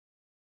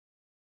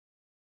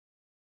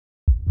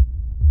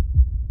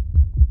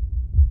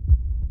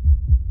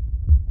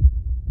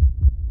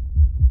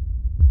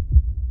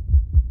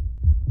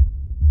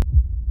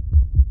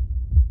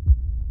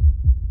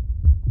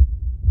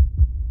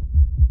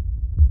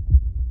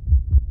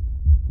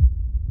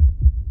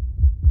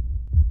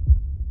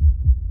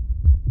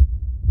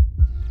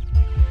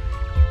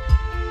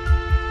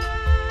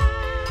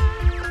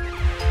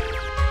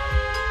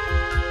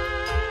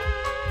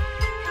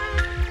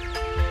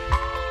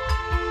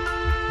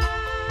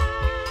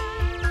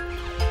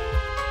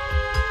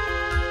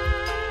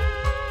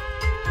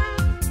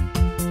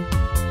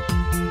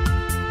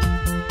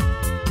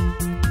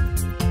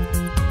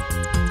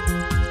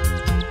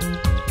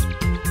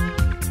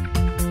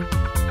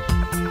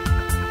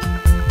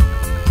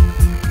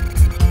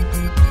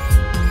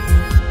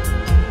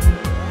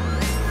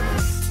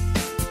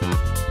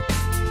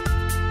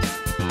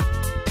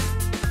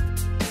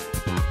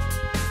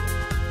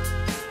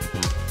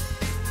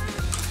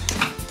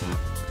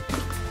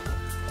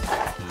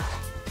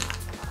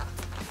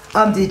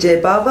I'm DJ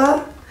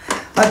Bahar.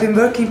 I've been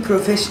working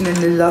professionally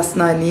in the last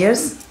 9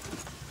 years.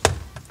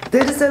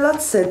 There is a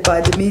lot said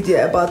by the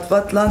media about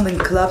what London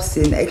club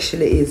scene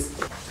actually is.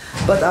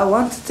 But I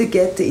wanted to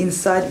get the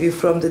inside view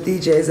from the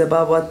DJs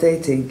about what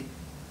they think.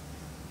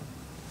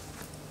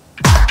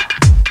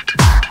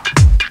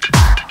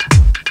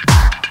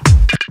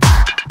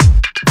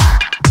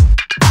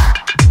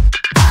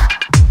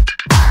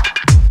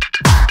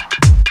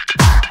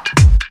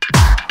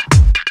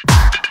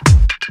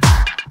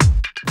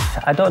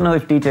 I don't know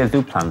if DJs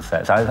do plan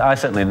sets. I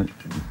certainly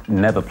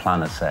never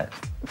plan a set.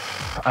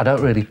 I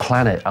don't really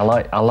plan it. I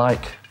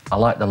like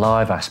the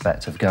live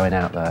aspect of going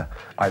out there.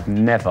 I've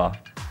never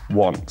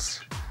once,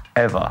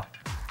 ever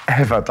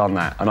done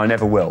that, and I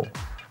never will.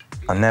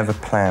 I never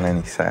plan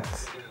any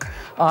sets.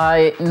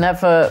 I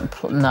never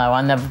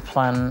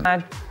plan.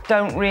 I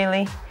don't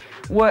really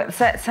work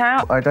sets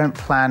out. I don't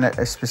plan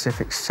a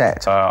specific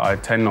set. I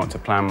tend not to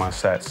plan my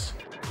sets.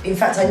 In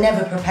fact, I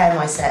never prepare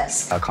my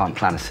sets. I can't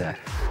plan a set.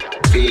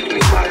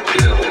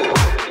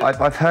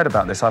 I've heard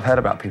about this. I've heard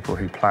about people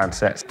who plan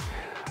sets.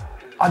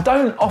 I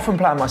don't often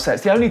plan my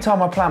sets. The only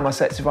time I plan my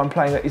sets is if I'm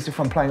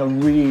playing a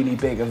really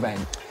big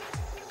event.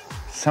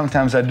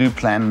 Sometimes I do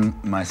plan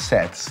my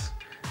sets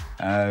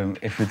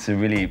if it's a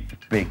really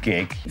big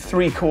gig.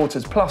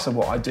 3/4 plus of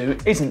what I do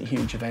isn't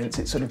huge events.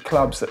 It's sort of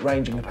clubs that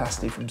range in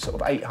capacity from sort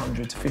of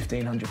 800 to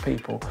 1,500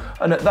 people.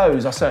 And at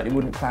those, I certainly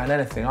wouldn't plan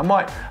anything. I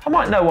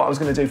might know what I was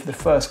going to do for the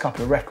first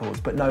couple of records,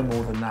 but no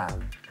more than that.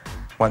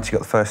 Once you've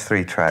got the first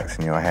 3 tracks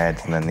in your head,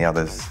 and then the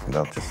others,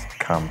 they'll just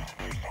come.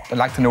 I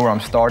like to know where I'm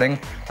starting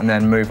and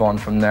then move on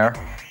from there.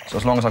 So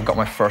as long as I've got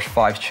my first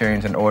 5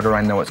 tunes in order,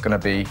 I know it's going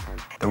to be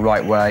the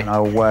right way.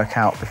 I'll work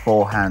out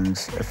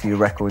beforehand a few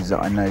records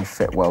that I know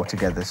fit well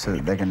together so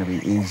that they're going to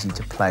be easy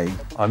to play.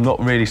 I'm not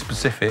really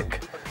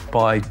specific,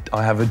 but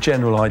I have a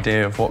general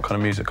idea of what kind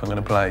of music I'm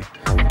going to play.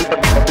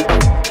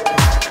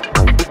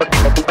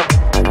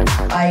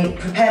 I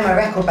prepare my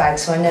record bag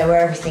so I know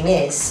where everything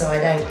is, so I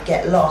don't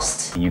get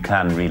lost. You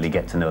can really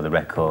get to know the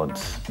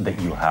records that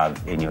you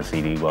have in your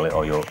CD wallet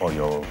or your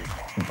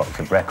box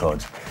of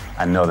records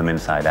and know them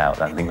inside out.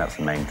 I think that's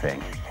the main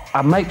thing.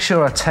 I make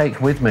sure I take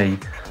with me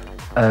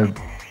a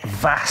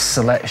vast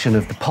selection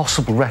of the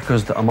possible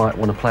records that I might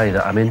want to play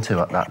that I'm into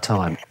at that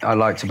time. I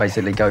like to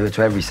basically go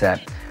to every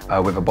set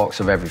with a box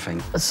of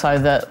everything. So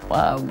that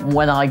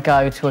when I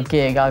go to a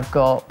gig, I've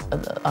got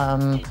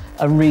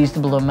a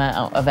reasonable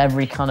amount of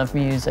every kind of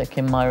music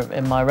in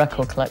my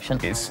record collection.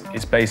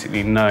 It's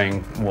basically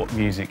knowing what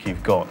music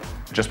you've got.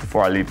 Just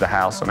before I leave the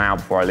house, an hour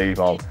before I leave,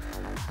 I'll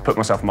put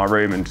myself in my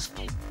room and just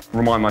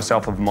remind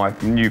myself of my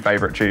new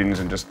favourite tunes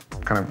and just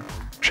kind of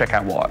check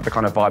out what the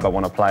kind of vibe I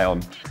want to play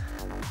on.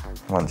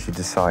 Once you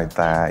decide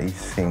that, you've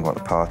seen what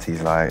the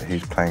party's like,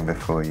 who's playing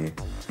before you.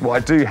 What I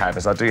do have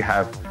is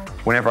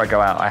whenever I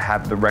go out, I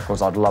have the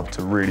records I do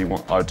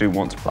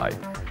want to play.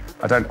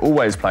 I don't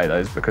always play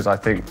those because I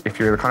think if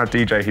you're the kind of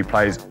DJ who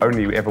plays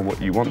only ever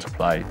what you want to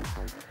play,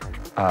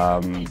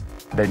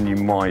 then you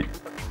might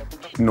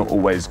not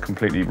always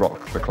completely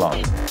rock the club.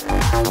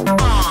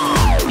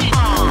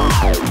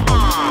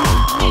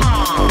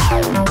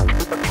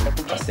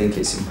 I think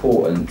it's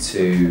important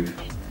to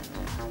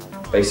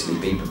basically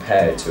be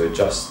prepared to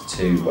adjust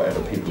to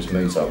whatever people's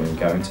moods are when you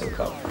go into a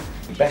club.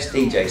 The best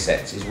DJ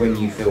sets is when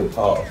you feel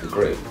part of the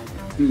group.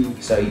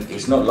 So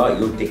it's not like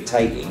you're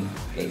dictating,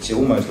 it's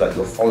almost like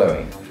you're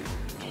following.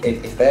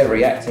 If they're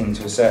reacting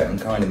to a certain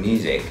kind of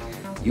music,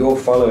 you're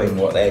following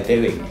what they're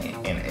doing,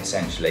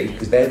 essentially,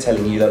 because they're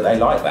telling you that they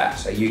like that.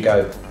 So you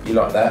go, you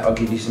like that, I'll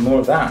give you some more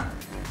of that.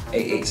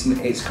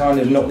 It's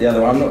kind of not the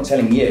other way. I'm not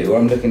telling you,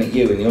 I'm looking at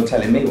you and you're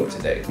telling me what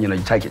to do. You know,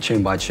 you take it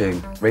tune by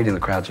tune, reading the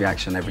crowd's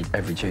reaction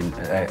every tune,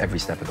 every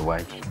step of the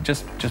way.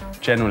 Just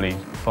generally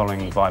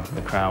following the vibe of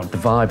the crowd. The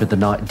vibe of the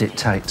night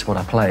dictates what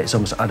I play. It's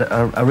almost,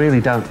 I really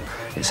don't,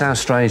 it sounds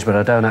strange, but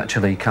I don't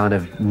actually kind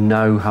of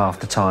know half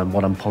the time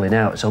what I'm pulling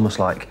out. It's almost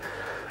like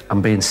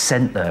I'm being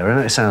sent there. I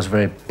know it sounds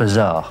very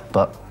bizarre,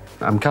 but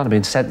I'm kind of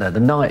being sent there.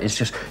 The night is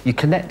just, you're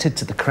connected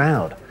to the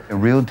crowd. A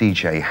real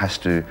DJ has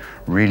to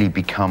really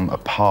become a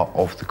part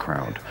of the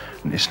crowd.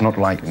 It's not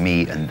like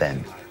me and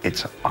them,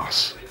 it's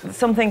us.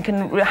 Something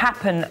can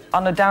happen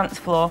on a dance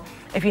floor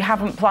if you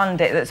haven't planned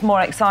it that's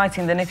more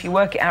exciting than if you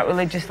work it out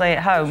religiously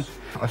at home.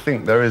 I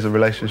think there is a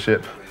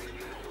relationship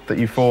that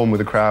you form with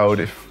the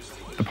crowd if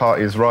the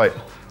party is right.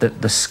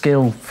 The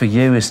skill for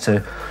you is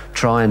to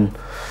try and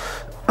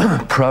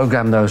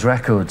program those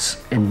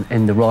records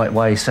in the right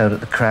way so that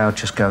the crowd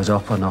just goes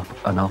up and up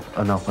and up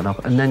and up and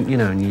up, and then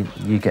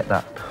you get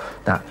that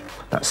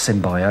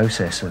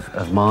symbiosis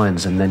of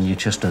minds, and then you're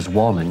just as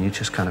one, and you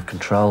just kind of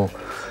control,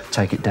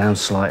 take it down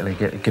slightly,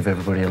 give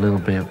everybody a little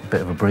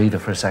bit of a breather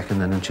for a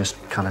second, and then just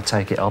kind of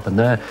take it up, and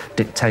they're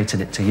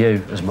dictating it to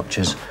you as much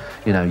as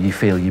you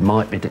feel you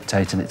might be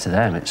dictating it to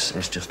them.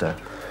 It's just a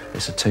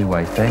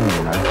two-way thing,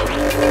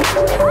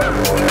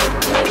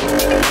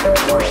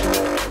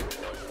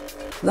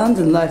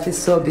 London life is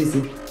so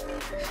busy.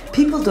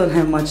 People don't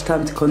have much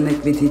time to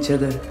connect with each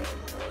other.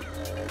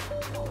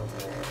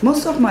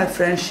 Most of my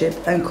friendship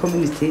and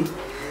community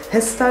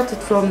has started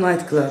from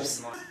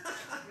nightclubs.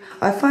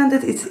 I find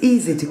that it's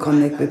easy to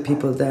connect with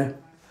people there.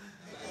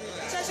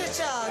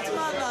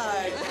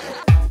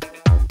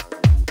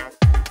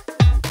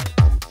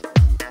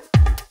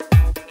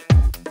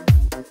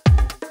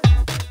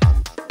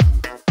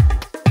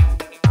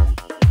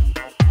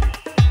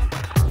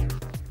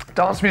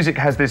 Dance music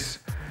has this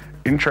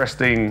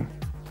interesting,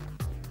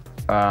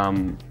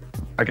 I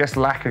guess,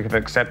 lack of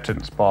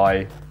acceptance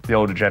by the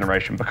older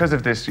generation because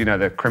of this, you know,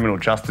 the criminal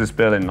justice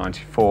bill in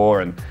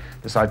 '94 and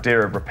this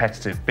idea of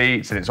repetitive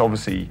beats, and it's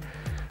obviously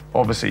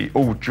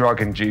all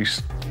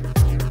drug-induced.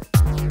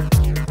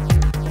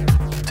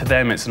 To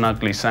them, it's an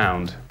ugly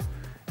sound.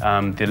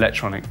 The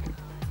electronic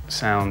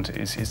sound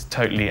is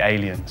totally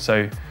alien.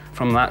 So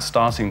from that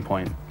starting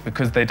point,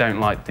 because they don't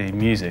like the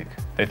music,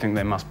 they think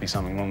there must be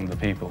something wrong with the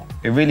people.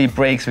 It really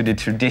breaks with the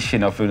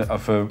tradition of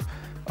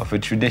a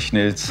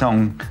traditional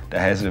song that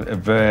has a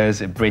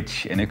verse, a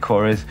bridge, and a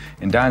chorus.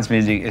 In dance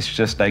music, it's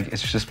just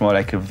more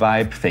like a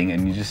vibe thing,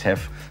 and you just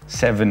have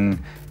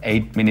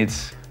 7-8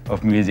 minutes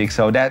of music.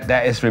 So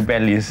that is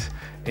rebellious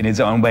in its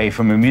own way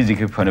from a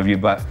musical point of view.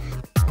 But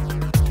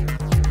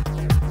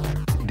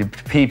the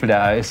people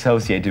that are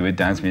associated with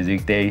dance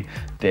music, they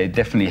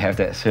definitely have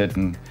that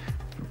certain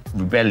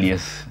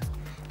rebellious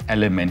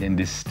element in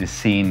this. The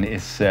scene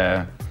is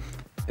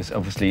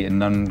obviously a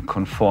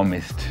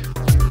non-conformist.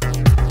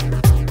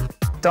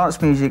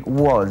 Dance music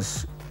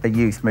was a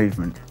youth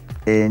movement.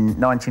 In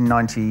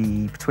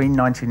 1990, between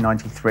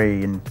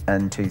 1993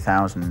 and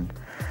 2000,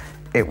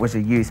 it was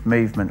a youth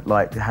movement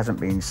like it hasn't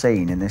been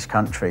seen in this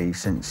country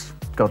since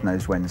God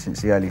knows when,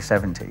 since the early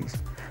 70s.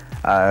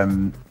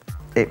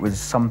 It was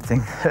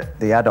something that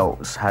the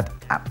adults had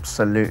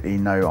absolutely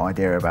no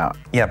idea about.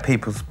 Yeah,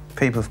 people's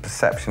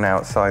perception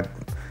outside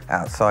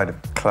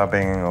of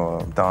clubbing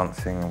or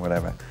dancing or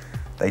whatever,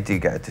 they do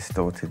get a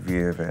distorted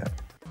view of it.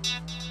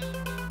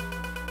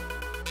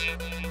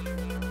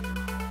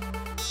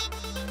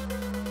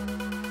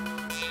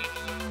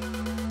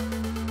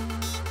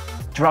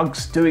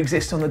 Drugs do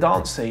exist on the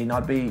dance scene.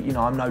 I'd be, you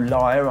know, I'm no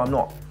liar. I'm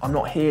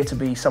not here to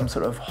be some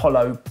sort of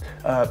hollow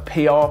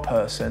PR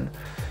person.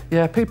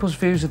 Yeah, people's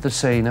views of the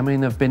scene, I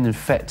mean, they've been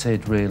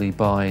infected really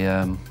by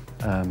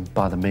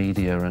the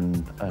media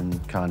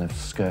and kind of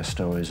scare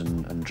stories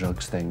and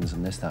drugs things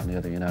and this, that and the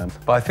other, you know.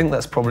 But I think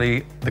that's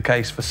probably the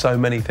case for so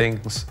many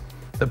things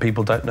that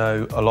people don't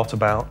know a lot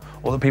about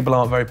or that people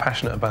aren't very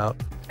passionate about.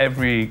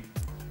 Every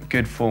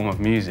good form of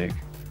music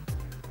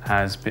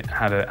has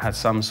had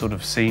some sort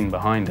of scene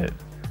behind it,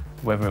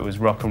 whether it was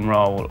rock and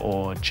roll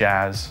or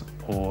jazz,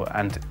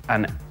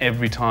 and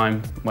every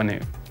time when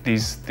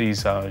these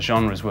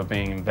genres were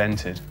being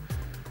invented,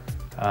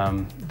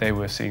 they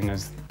were seen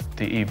as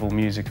the evil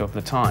music of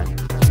the time.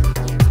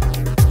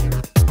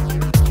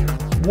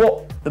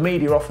 What the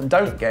media often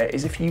don't get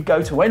is if you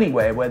go to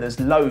anywhere where there's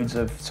loads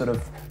of sort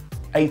of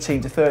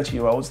 18 to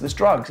 30-year-olds, there's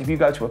drugs. If you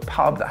go to a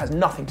pub that has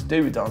nothing to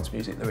do with dance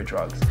music, there are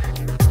drugs.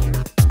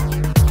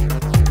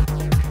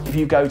 If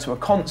you go to a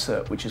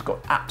concert which has got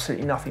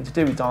absolutely nothing to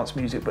do with dance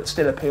music but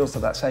still appeals to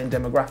that same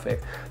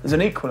demographic, there's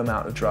an equal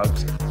amount of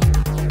drugs.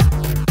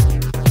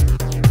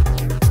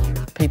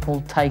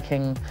 People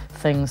taking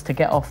things to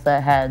get off their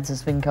heads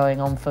has been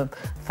going on for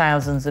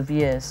thousands of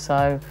years,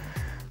 so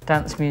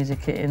dance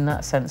music in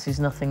that sense is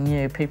nothing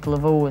new. People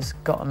have always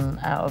gotten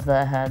out of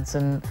their heads,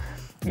 and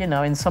you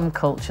know, in some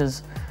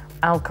cultures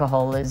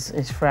alcohol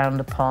is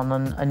frowned upon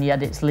and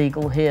yet it's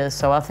legal here,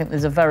 so I think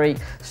there's a very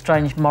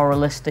strange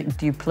moralistic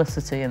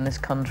duplicity in this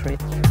country.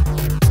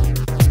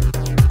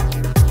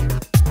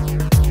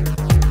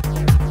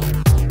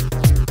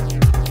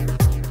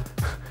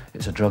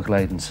 It's a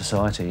drug-laden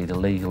society, either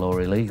legal or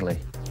illegally.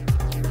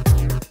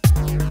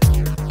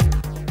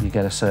 You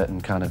get a certain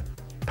kind of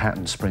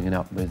pattern springing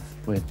up with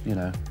you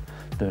know,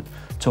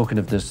 talking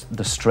of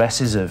the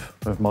stresses of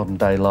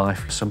modern-day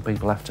life. Some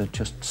people have to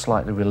just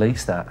slightly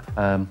release that.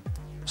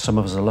 Some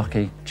of us are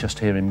lucky, just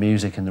hearing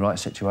music in the right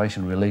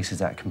situation releases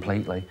that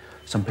completely.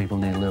 Some people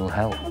need a little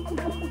help.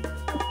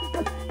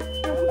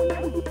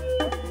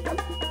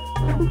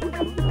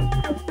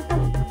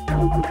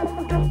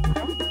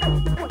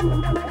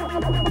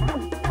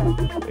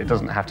 It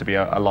doesn't have to be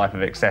a life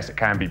of excess. It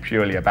can be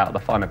purely about the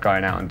fun of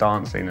going out and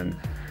dancing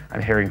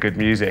and hearing good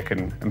music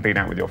and being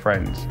out with your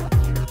friends.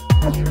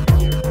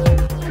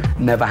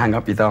 Never hang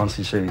up your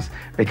dancing shoes,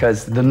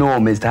 because the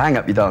norm is to hang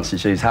up your dancing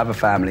shoes, have a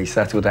family,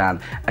 settle down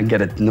and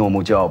get a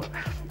normal job.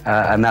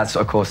 And that's,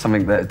 of course,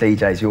 something that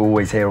DJs you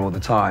always hear all the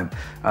time.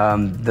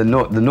 The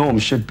norm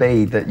should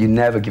be that you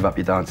never give up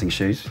your dancing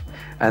shoes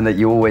and that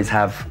you always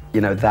have,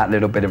 you know, that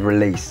little bit of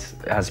release.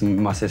 As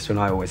my sister and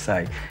I always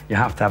say, you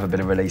have to have a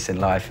bit of release in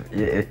life.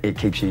 It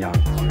keeps you young.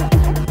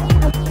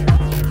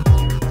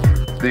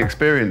 The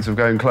experience of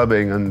going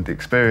clubbing and the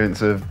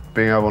experience of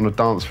being out on a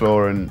dance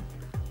floor and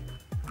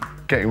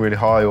getting really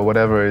high or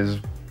whatever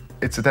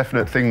it's a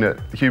definite thing that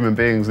human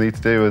beings need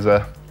to do as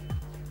a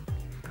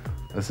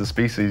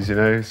species, you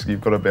know. So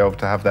you've got to be able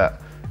to have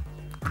that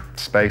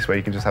space where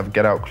you can just have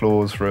get out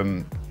clause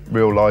from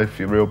real life,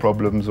 your real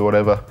problems or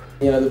whatever.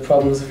 You know, the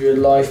problems of your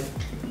life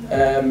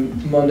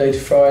Monday to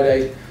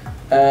Friday,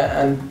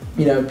 and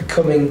you know,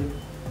 becoming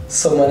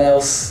someone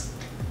else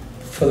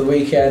for the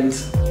weekend.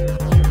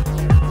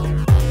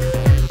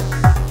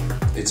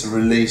 It's a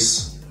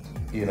release,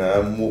 you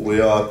know, and what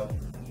we are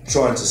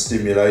trying to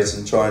stimulate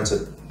and trying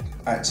to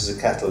act as a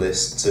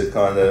catalyst to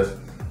kind of,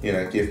 you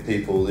know, give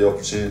people the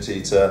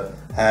opportunity to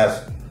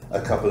have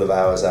a couple of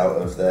hours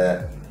out of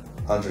their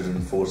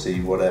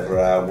 140 whatever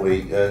hour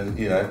week, and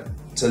you know,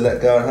 to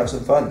let go and have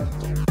some fun.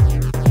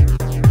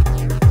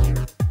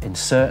 In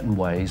certain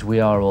ways, we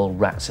are all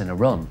rats in a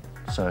run.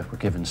 So if we're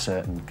given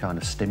certain kind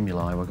of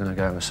stimuli, we're going to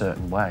go a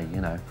certain way, you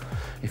know.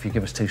 If you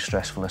give us too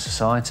stressful a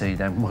society,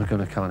 then we're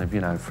going to kind of, you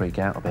know, freak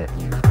out a bit.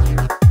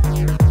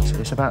 So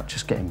it's about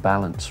just getting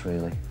balance,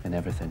 really, in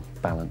everything.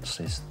 Balance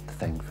is the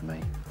thing for me.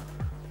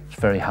 It's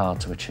very hard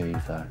to achieve,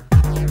 though.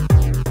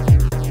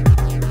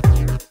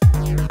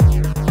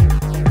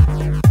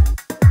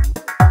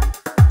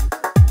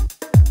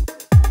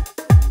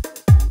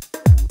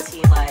 Is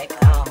he like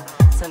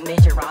some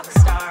major rock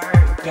star?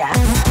 Yeah.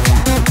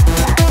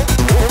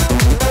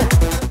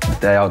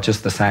 They are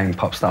just the same,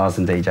 pop stars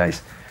and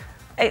DJs.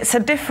 It's a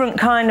different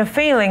kind of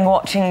feeling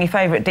watching your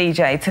favourite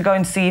DJ to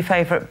going to see your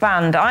favourite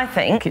band, I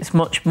think. It's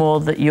much more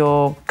that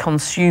you're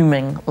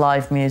consuming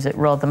live music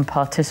rather than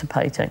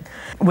participating.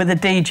 With a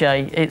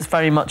DJ, it's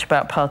very much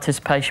about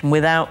participation.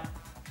 Without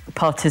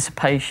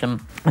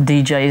participation, a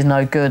DJ is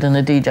no good and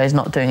a DJ is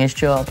not doing his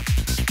job.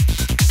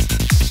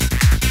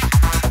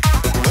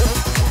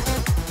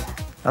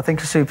 I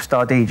think a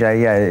superstar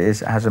DJ, yeah,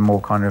 has a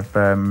more kind of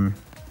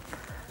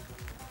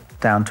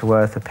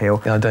down-to-earth appeal.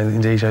 Yeah, I don't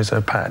think DJs are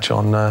a patch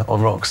on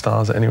rock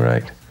stars at any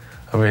rate.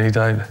 I really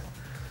don't.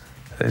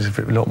 It's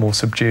a lot more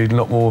subdued, a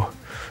lot more,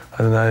 I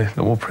don't know, a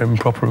lot more prim,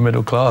 proper,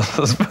 middle class,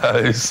 I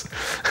suppose.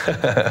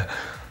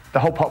 The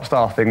whole pop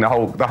star thing, the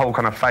whole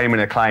kind of fame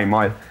and acclaim,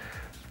 I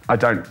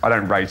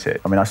don't rate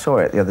it. I mean, I saw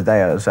it the other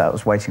day. I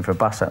was waiting for a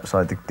bus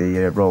outside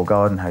the Royal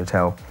Garden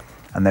Hotel,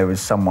 and there was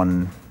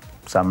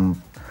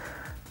some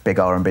big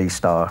R&B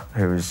star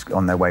who was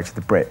on their way to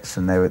the Brits,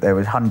 and there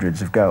was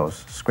hundreds of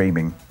girls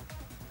screaming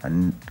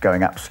and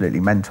going absolutely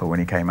mental when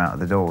he came out of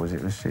the doors.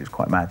 It was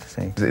quite mad to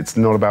see. It's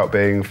not about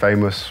being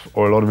famous,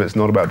 or a lot of it's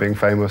not about being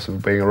famous or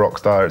being a rock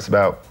star. It's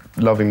about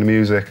loving the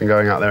music and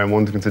going out there and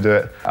wanting to do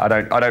it. I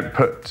don't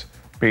put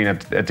being a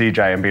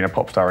DJ and being a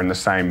pop star in the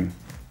same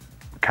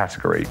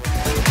category.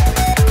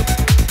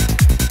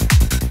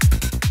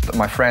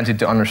 My friends who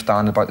don't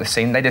understand about the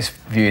scene, they just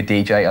view a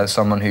DJ as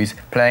someone who's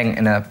playing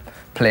in a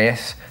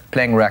place,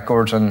 playing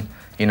records, and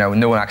you know,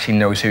 no one actually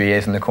knows who he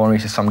is in the corner.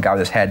 He's just some guy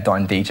with his head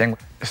down DJing.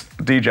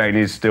 DJing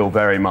is still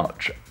very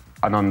much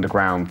an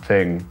underground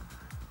thing.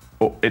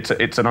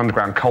 It's an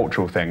underground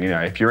cultural thing. You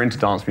know, if you're into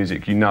dance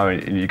music, you know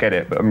it and you get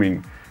it. But I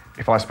mean,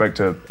 if I spoke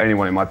to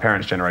anyone in my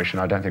parents' generation,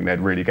 I don't think they'd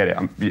really get it.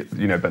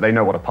 You know, but they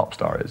know what a pop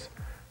star is.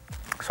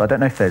 So I don't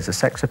know if there's a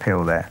sex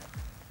appeal there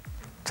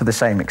to the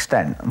same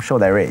extent. I'm sure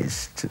there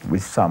is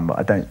with some, but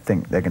I don't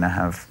think they're going to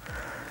have.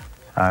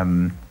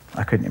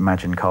 I couldn't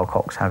imagine Carl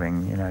Cox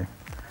having, you know,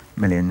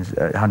 millions,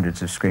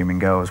 hundreds of screaming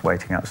girls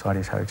waiting outside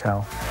his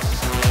hotel.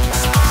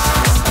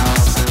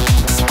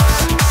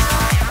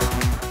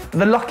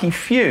 The lucky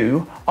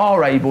few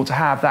are able to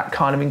have that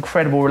kind of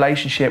incredible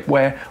relationship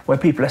where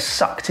people are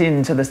sucked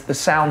into the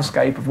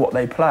soundscape of what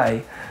they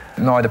play.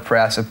 Now the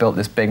press have built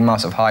this big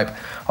massive hype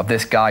of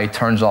this guy who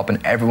turns up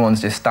and everyone's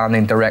just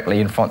standing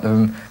directly in front of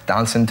him,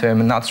 dancing to him,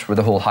 and that's where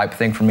the whole hype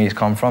thing for me has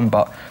come from.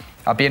 But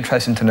I'd be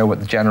interested to know what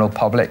the general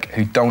public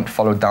who don't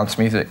follow dance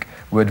music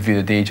would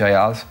view the DJ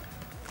as.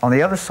 On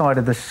the other side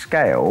of the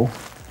scale,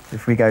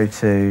 if we go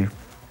to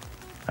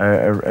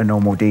a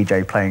normal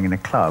DJ playing in a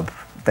club,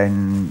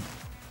 then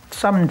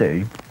some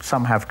do,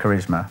 some have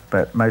charisma,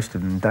 but most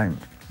of them don't.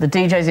 The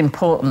DJ's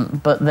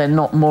important, but they're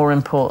not more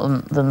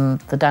important than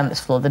the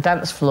dance floor. The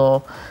dance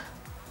floor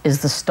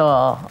is the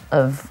star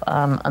of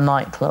a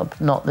nightclub,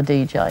 not the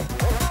DJ.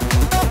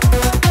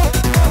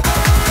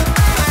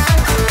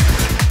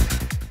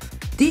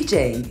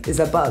 DJing is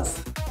a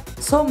buzz.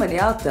 So many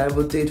out there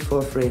will do it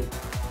for free.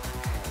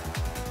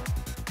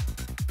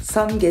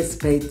 Some gets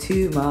paid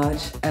too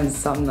much and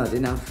some not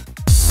enough.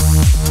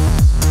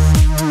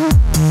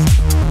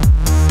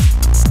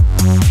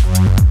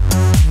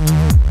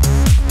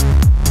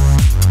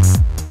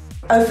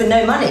 Oh, for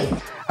no money?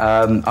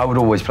 I would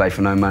always play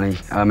for no money.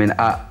 I mean,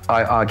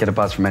 I get a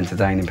buzz from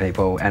entertaining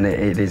people, and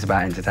it is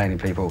about entertaining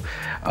people.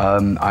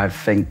 I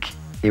think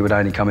it would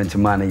only come into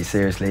money,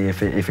 seriously,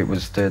 if it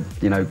was to,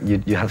 you know,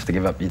 you have to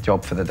give up your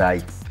job for the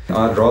day.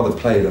 I'd rather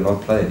play than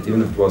not play,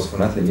 even if it was for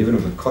nothing, even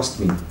if it cost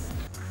me.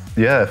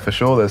 Yeah, for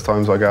sure. There's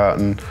times I go out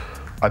and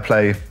I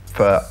play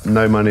for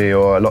no money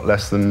or a lot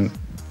less than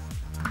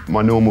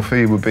my normal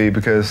fee would be,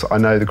 because I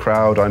know the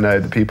crowd, I know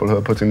the people who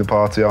are putting the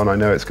party on, I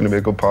know it's going to be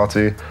a good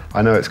party,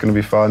 I know it's going to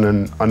be fun,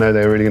 and I know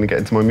they're really going to get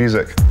into my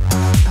music.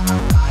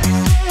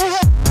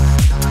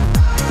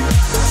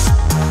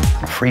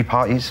 Free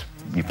parties,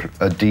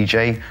 a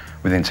DJ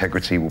with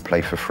integrity will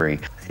play for free.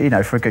 You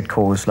know, for a good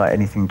cause, like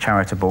anything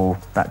charitable,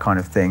 that kind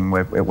of thing,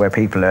 where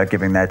people are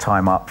giving their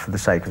time up for the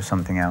sake of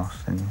something else,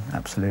 and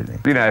absolutely.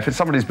 You know, if it's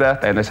somebody's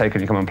birthday and they say,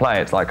 can you come and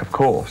play, it's like, of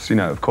course, you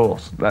know, of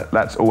course.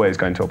 That's always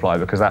going to apply,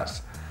 because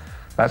that's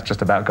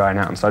just about going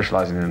out and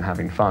socialising and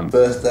having fun.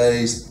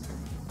 Birthdays,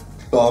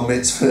 bar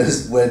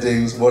mitzvahs,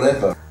 weddings,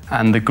 whatever.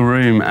 And the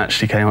groom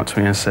actually came up to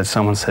me and said,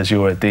 someone says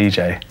you're a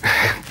DJ,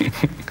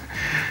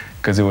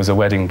 because it was a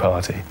wedding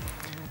party.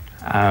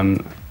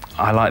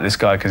 I like this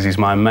guy because he's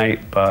my mate,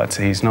 but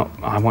he's not,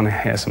 I want to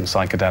hear some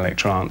psychedelic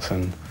trance.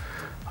 And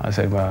I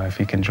said, well, if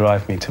you can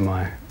drive me to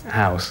my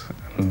house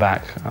and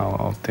back,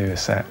 I'll do a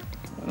set.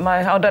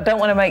 I don't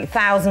want to make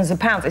thousands of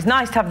pounds. It's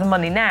nice to have the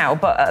money now,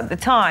 but at the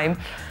time,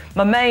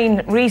 my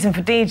main reason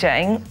for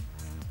DJing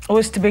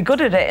was to be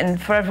good at it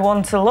and for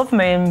everyone to love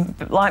me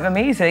and like my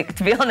music,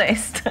 to be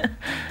honest.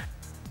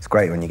 It's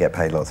great when you get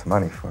paid lots of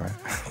money for it,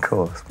 of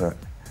course, but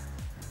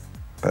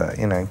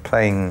you know,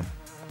 playing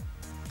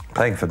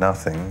for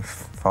nothing's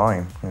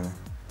fine. You know.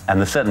 And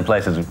there's certain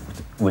places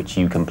which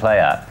you can play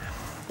at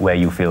where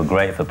you feel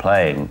great for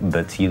playing,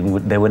 but they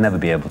would never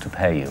be able to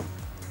pay you.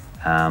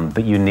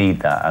 But you need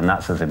that, and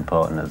that's as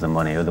important as the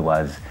money.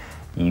 Otherwise,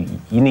 you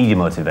need your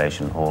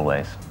motivation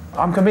always.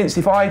 I'm convinced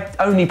if I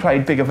only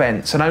played big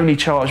events and only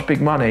charged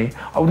big money,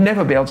 I would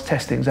never be able to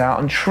test things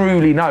out and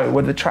truly know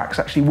whether the tracks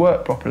actually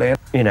work properly.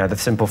 You know, the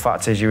simple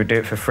fact is you would do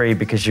it for free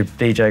because you're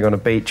DJing on a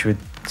beach with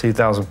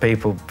 2,000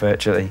 people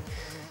virtually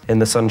in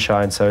the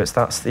sunshine. So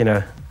that's, you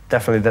know,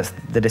 definitely that's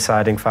the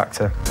deciding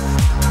factor.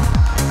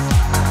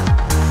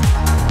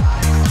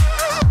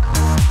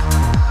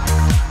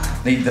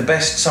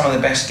 Some of the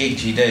best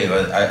gigs you do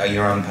are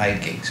your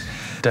unpaid gigs.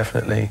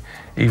 Definitely,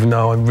 even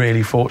though I'm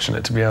really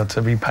fortunate to be able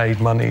to be paid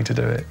money to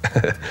do it.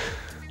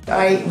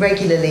 I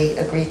regularly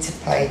agree to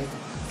play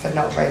for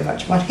not very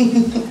much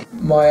money.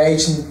 My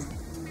agent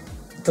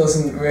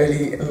doesn't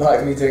really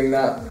like me doing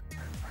that.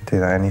 I do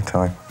that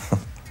anytime.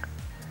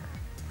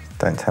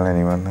 Don't tell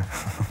anyone though.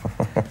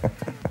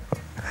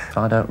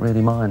 I don't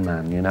really mind,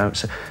 man, you know.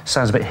 It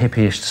sounds a bit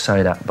hippie-ish to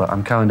say that, but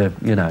I'm kind of,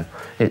 you know,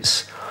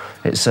 it's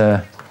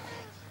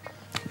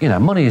you know,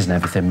 money isn't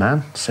everything,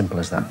 man. Simple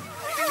as that.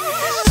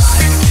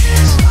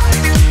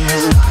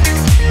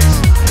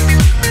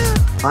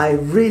 I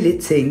really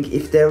think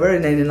if there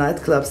weren't any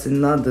nightclubs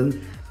in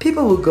London,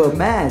 people would go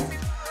mad.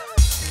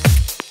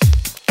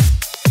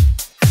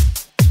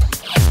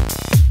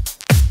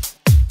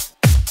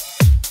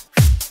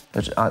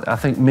 I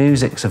think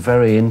music's a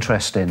very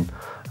interesting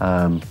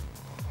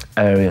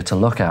area to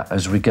look at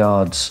as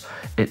regards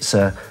it's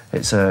a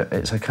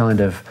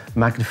kind of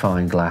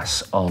magnifying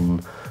glass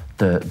on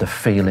the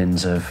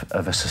feelings of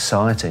a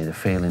society, the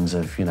feelings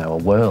of, you know, a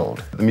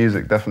world. The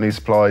music definitely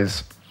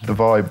supplies the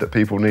vibe that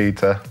people need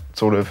to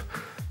sort of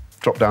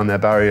drop down their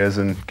barriers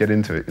and get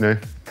into it, you know.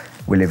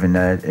 We live in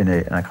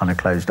a kind of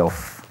closed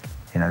off,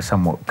 you know,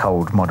 somewhat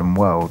cold modern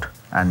world,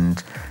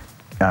 and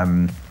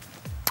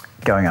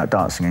going out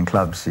dancing in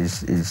clubs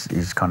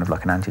is kind of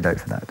like an antidote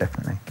for that,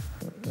 definitely.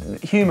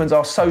 Humans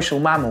are social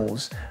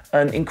mammals,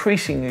 and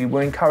increasingly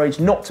we're encouraged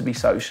not to be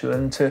social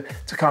and to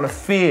kind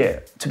of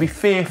be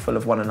fearful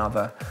of one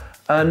another.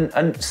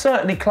 And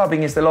certainly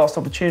clubbing is the last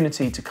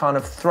opportunity to kind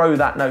of throw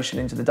that notion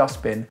into the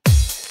dustbin.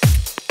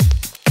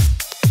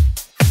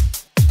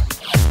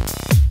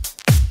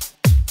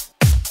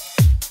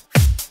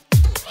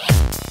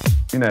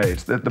 You know,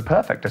 it's the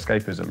perfect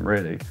escapism,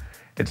 really.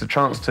 It's a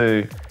chance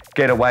to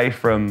get away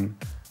from,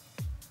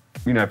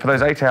 you know, for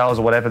those 8 hours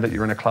or whatever that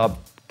you're in a club,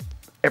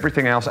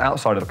 everything else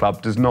outside of the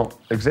club does not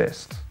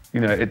exist. You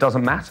know, it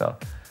doesn't matter.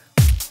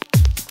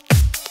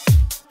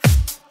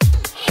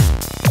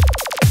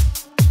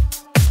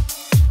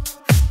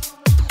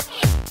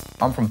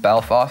 I'm from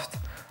Belfast,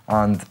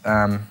 and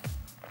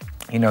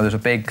you know, there's a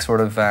big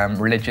sort of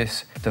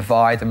religious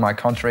divide in my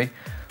country,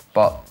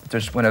 but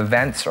when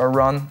events are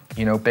run,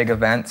 you know, big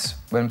events,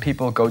 when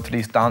people go to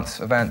these dance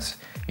events,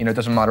 you know, it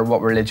doesn't matter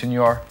what religion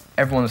you are,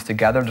 everyone's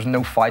together, there's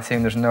no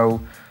fighting, there's no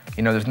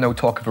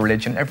talk of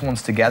religion,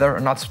 everyone's together,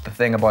 and that's the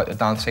thing about the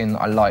dance scene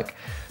I like,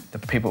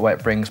 the way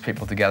it brings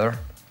people together.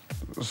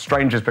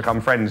 Strangers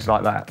become friends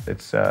like that.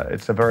 It's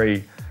a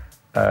very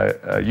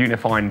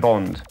unifying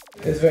bond.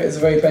 It's a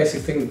very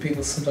basic thing that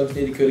people sometimes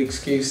need a good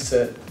excuse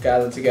to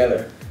gather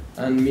together,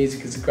 and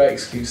music is a great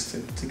excuse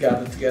to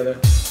gather together.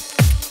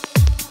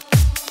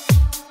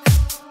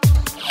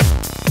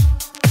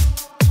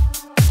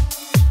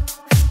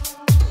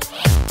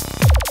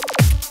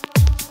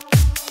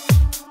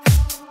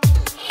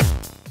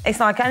 It's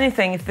like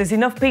anything, if there's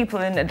enough people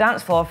in a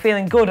dance floor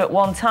feeling good at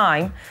one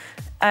time,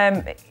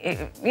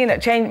 you know,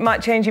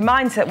 might change your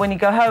mindset when you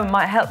go home,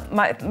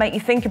 might make you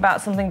think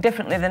about something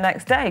differently the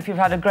next day if you've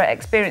had a great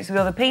experience with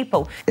other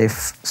people.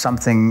 If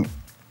something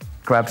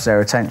grabs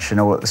their attention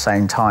all at the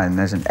same time,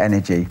 there's an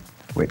energy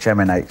which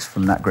emanates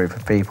from that group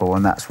of people,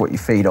 and that's what you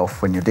feed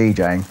off when you're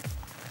DJing.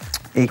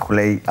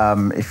 Equally,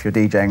 if you're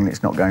DJing and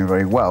it's not going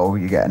very well,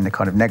 you get a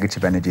kind of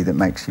negative energy that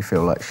makes you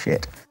feel like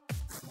shit.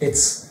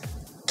 It's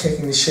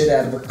kicking the shit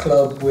out of a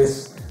club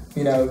with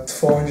you know,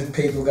 400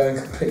 people going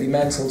completely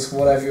mental to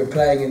whatever you're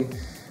playing, and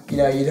you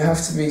know, you'd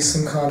have to be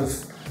some kind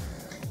of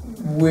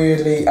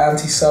weirdly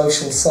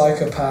antisocial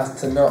psychopath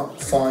to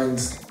not find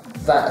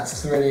that a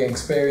thrilling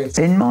experience.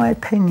 In my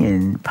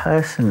opinion,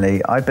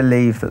 personally, I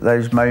believe that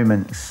those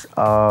moments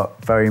are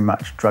very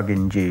much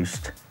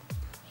drug-induced,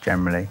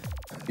 generally.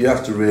 You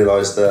have to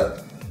realise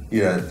that,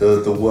 you know,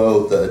 the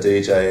world that a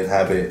DJ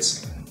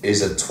inhabits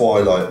is a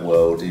twilight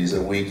world, is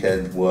a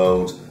weekend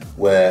world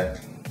where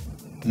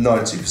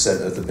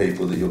 90% of the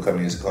people that you're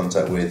coming into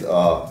contact with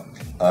are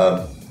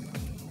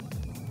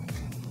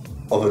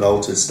of an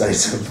altered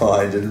state of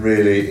mind, and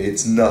really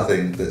it's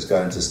nothing that's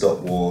going to stop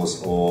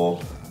wars or,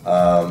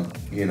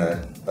 you know,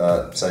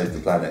 save the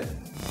planet.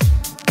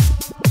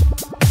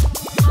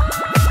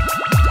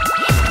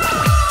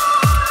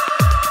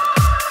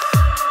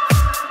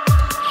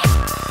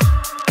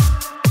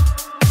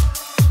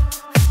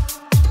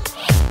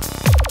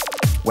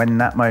 When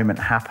that moment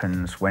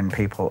happens, when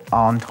people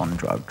aren't on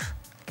drugs,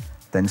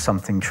 then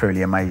something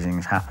truly amazing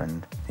has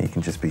happened. You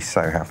can just be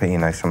so happy. You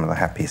know, some of the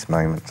happiest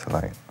moments are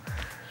like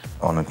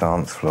on a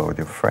dance floor with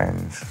your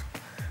friends.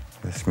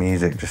 This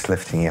music just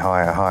lifting you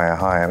higher, higher,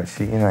 higher, which,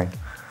 you know,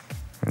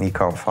 you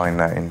can't find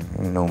that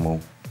in normal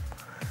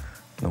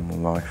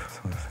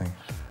life sort of thing.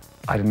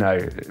 I don't know,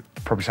 it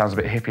probably sounds a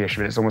bit hippie-ish,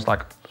 but it's almost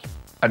like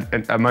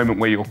a moment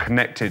where you're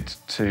connected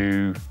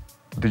to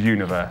the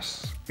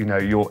universe. You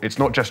know, it's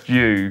not just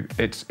you,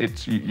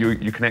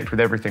 you connect with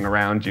everything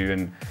around you,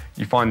 and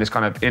you find this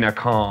kind of inner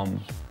calm,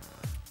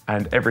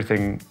 and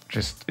everything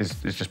just is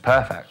just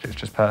perfect. It's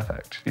just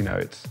perfect. You know,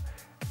 it's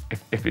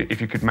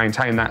if you could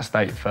maintain that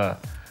state for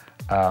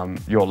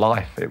your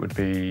life, it would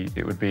be,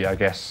 I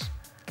guess,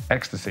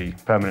 ecstasy,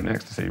 permanent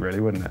ecstasy, really,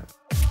 wouldn't it?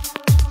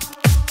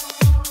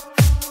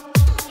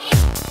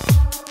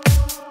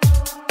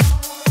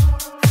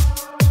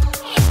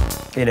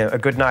 You know, a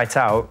good night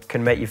out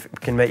can make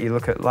you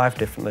look at life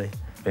differently.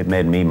 It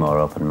made me more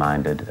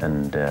open-minded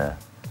and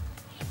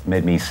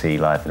made me see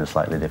life in a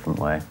slightly different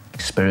way.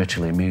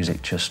 Spiritually,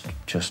 music just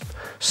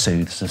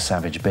soothes the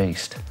savage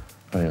beast,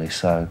 really.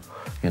 So,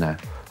 you know,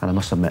 and I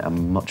must admit,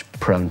 I'm much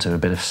prone to a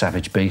bit of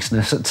savage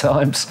beastness at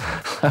times.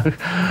 So,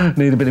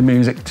 need a bit of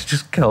music to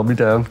just calm me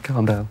down,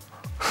 calm down.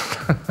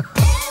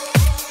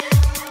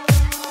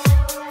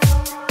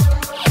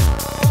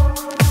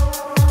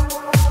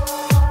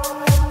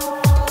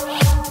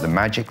 The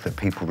magic that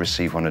people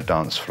receive on a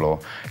dance floor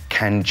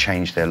can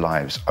change their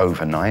lives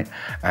overnight,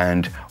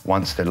 and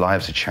once their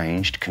lives are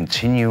changed,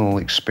 continual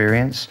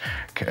experience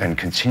and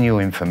continual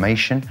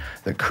information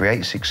that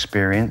creates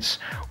experience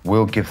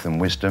will give them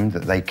wisdom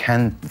that they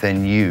can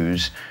then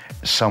use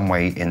some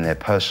way in their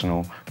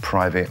personal,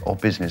 private or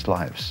business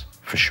lives,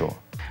 for sure.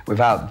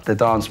 Without the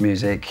dance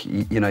music,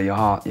 you know, your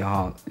heart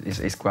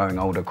is growing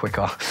older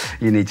quicker.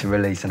 You need to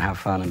release and have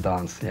fun and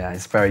dance. Yeah,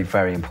 it's very,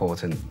 very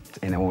important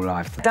in all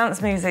life.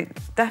 Dance music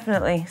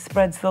definitely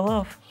spreads the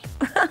love.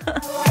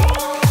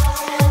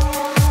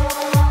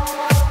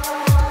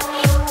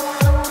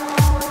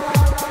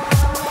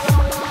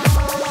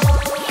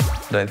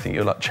 I don't think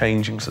you're like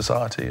changing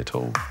society at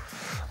all.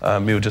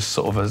 You're just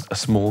sort of a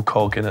small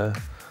cog in a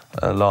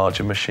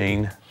larger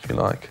machine, if you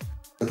like.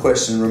 The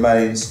question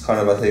remains kind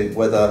of, I think,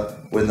 whether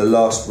when the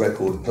last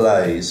record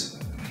plays,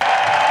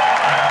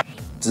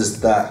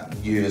 does that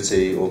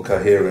unity or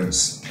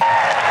coherence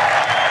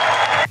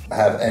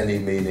have any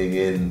meaning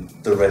in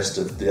the rest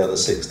of the other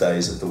 6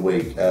 days of the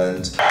week?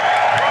 And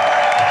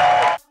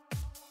I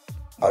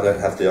don't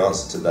have the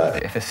answer to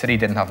that. If the city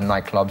didn't have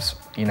nightclubs,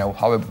 you know,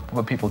 what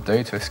would people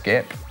do to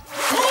escape?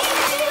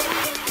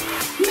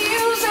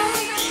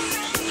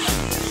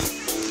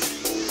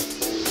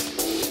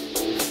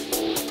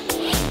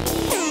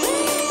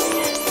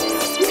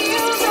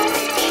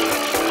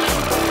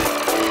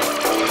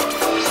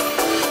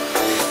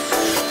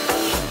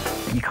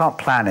 You can't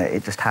plan it,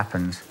 it just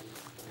happens.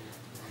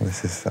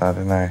 This is, I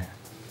don't know,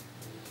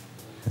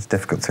 it's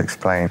difficult to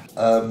explain.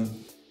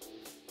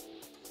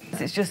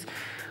 It's just,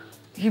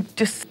 you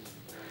just...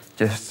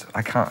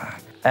 I can't...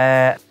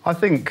 I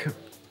think,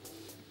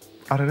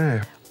 I don't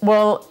know.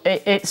 Well,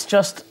 it's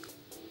just...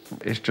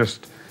 It's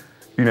just,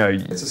 you know...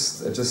 You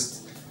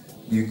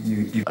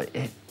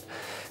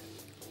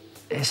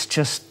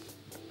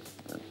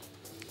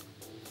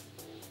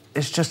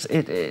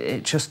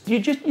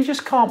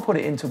just can't put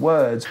it into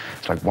words.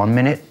 It's like 1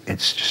 minute,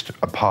 it's just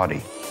a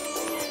party.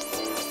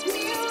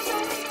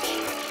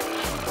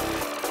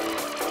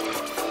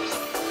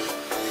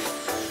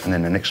 And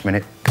then the next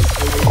minute,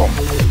 boom.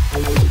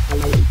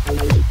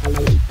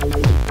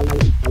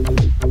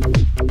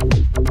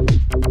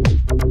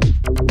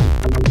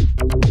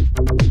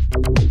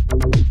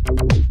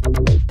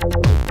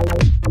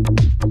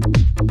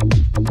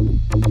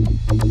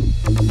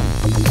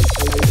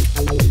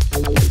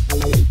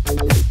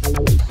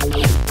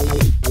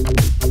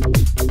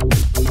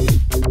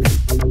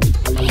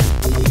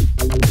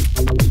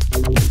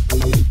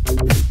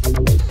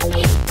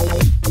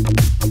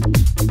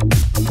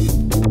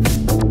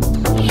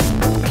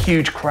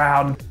 huge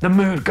crowd, the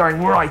mood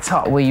going right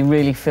up. Where you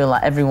really feel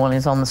like everyone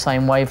is on the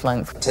same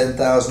wavelength.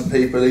 10,000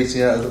 people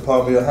eating out of the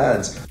palm of your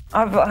hands.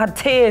 I've had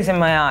tears in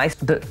my eyes.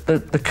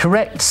 The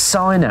correct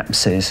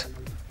synapses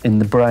in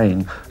the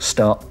brain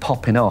start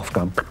popping off,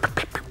 going.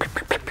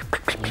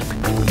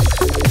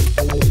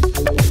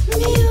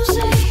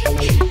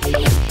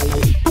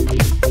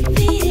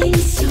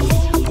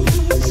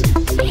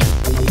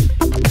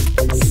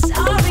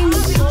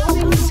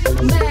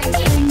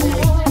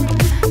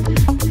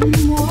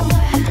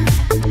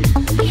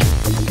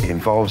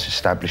 Involves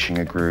establishing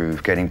a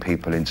groove, getting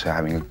people into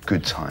having a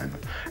good time,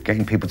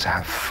 getting people to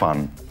have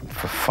fun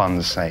for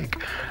fun's sake.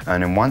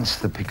 And then once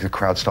the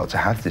crowd start to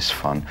have this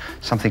fun,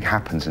 something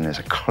happens and there's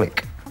a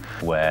click.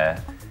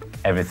 Where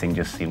everything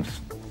just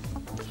seems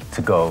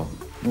to go,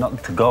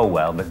 not to go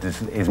well, but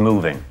just is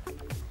moving.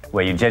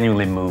 Where you're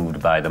genuinely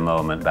moved by the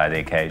moment, by the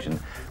occasion,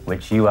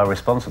 which you are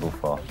responsible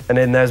for. And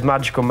in those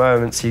magical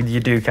moments, you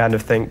do kind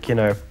of think, you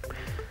know,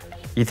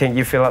 you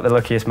feel like the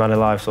luckiest man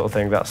alive sort of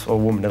thing, or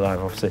woman alive,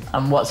 obviously.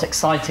 And what's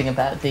exciting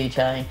about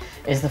DJing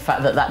is the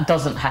fact that that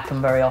doesn't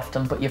happen very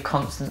often, but you're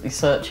constantly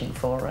searching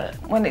for it.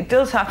 When it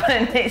does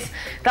happen,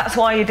 that's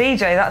why you DJ,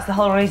 that's the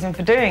whole reason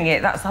for doing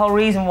it. That's the whole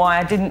reason why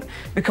I didn't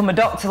become a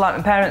doctor like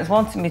my parents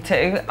wanted me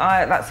to.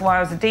 That's why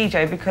I was a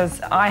DJ, because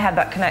I had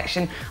that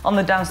connection on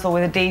the dance floor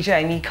with a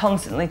DJ, and you're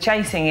constantly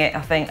chasing it,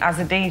 I think, as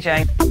a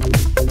DJ.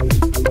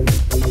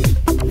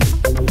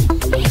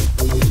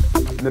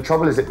 The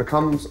trouble is, it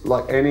becomes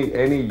like any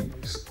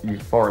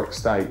euphoric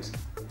state.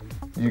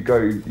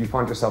 You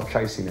find yourself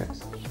chasing it.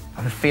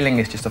 The feeling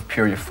is just of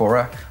pure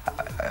euphoria.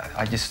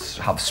 I just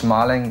have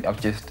smiling. I'm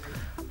just,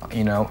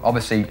 you know,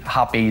 obviously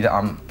happy that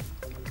I'm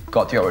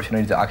got the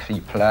opportunity to actually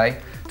play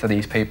to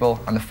these people,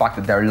 and the fact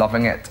that they're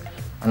loving it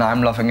and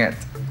I'm loving it.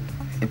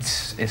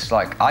 It's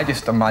like I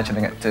just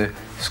imagining it to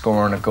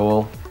scoring a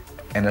goal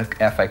in a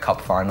FA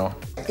Cup final.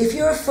 If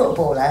you're a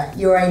footballer,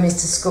 your aim is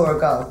to score a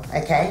goal,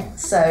 okay?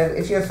 So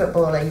if you're a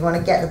footballer, you want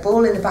to get the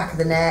ball in the back of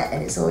the net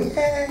and it's all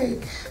yay.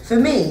 For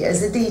me,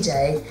 as a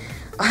DJ,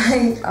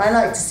 I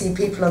like to see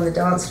people on the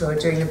dance floor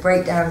during the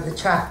breakdown of the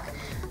track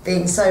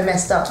being so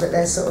messed up that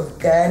they're sort of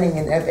gurning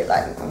and they're a bit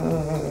like,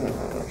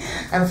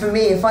 And for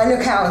me, if I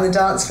look out on the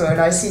dance floor and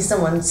I see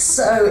someone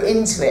so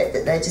into it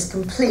that they're just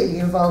completely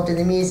involved in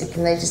the music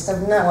and they just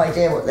have no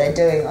idea what they're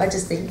doing, I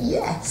just think,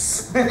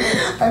 yes,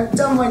 I've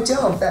done my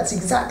job. That's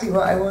exactly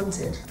what I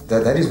wanted.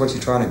 That is what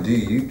you're trying to do.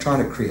 You're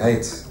trying to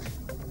create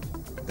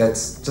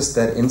that's just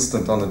that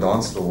instant on the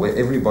dance floor where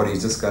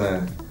everybody's just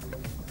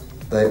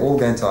they're all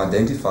going to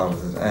identify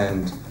with it,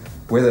 and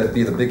whether it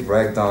be the big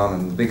breakdown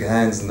and the big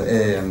hands in the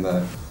air and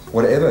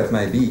whatever it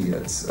may be,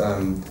 it's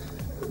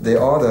there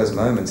are those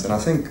moments, and I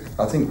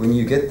think when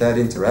you get that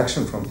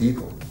interaction from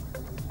people,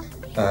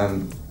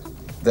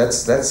 that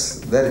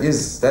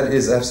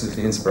is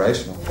absolutely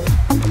inspirational.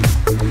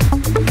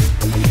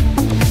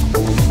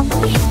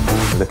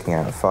 Looking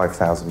at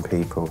 5,000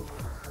 people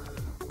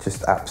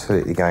just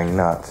absolutely going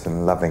nuts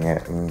and loving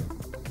it, and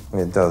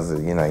it does,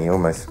 you know, you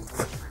almost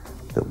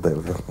a little bit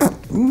of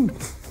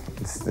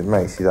it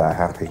makes you that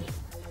happy.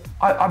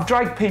 I've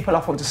dragged people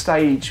up onto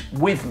stage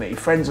with me,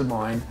 friends of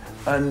mine,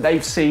 and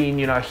they've seen,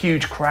 you know, a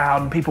huge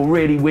crowd and people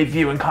really with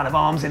you and kind of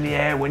arms in the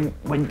air when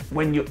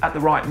you're at the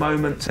right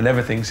moment. And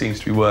everything seems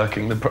to be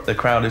working. The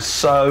crowd is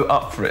so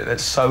up for it, they're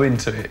so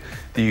into it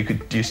that you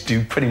could just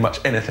do pretty much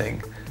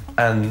anything,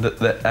 and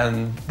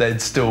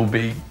they'd still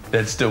be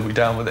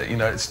down with it. You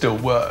know, it'd still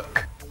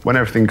work. When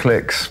everything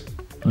clicks,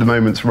 the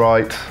moment's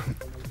right.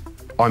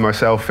 I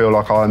myself feel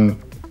like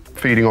I'm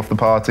feeding off the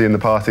party, and the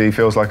party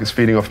feels like it's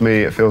feeding off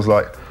me. It feels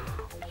like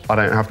I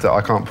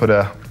can't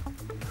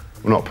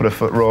not put a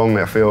foot wrong.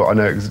 I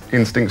know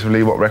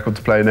instinctively what record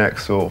to play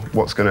next, or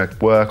what's going to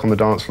work on the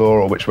dance floor,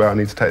 or which way I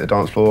need to take the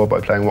dance floor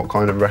by playing what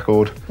kind of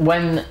record.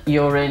 When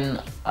you're in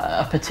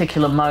a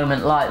particular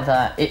moment like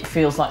that, it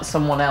feels like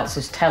someone else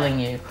is telling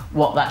you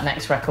what that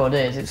next record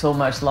is. It's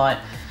almost like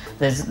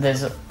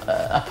there's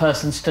a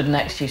person stood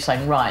next to you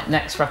saying, right,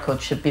 next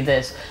record should be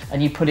this,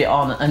 and you put it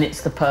on and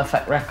it's the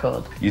perfect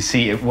record. You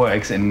see it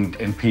works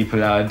and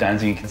people are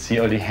dancing, you can see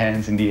all the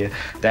hands in the air.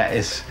 That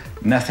is,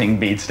 nothing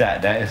beats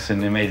that. That is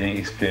an amazing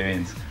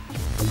experience.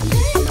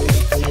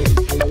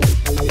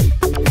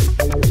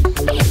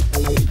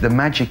 The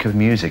magic of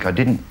music, I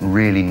didn't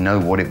really know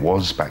what it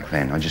was back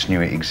then. I just knew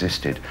it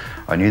existed.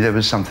 I knew there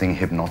was something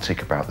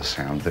hypnotic about the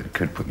sound that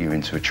could put you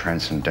into a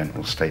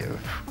transcendental state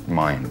of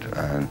mind.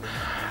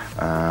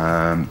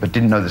 But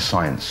didn't know the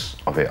science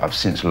of it. I've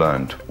since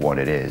learned what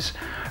it is,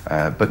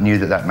 but knew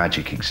that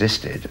magic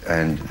existed,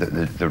 and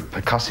that the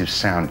percussive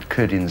sound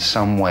could in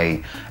some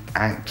way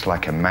act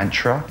like a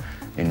mantra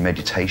in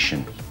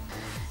meditation.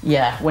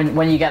 Yeah,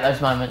 when you get those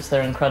moments,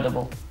 they're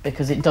incredible,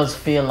 because it does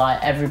feel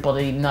like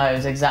everybody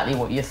knows exactly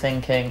what you're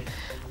thinking,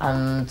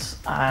 and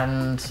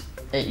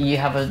you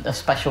have a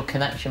special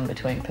connection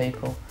between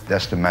people.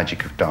 That's the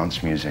magic of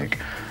dance music.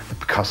 The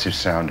percussive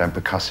sound and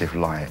percussive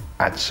light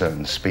at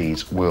certain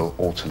speeds will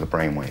alter the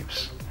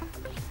brainwaves.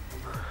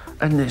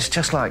 And it's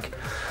just like,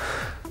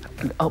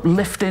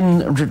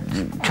 uplifting,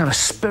 kind of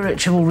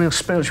spiritual, real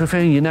spiritual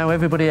feeling. You know,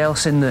 everybody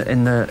else in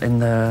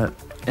the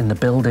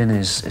building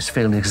is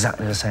feeling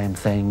exactly the same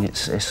thing.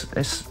 It's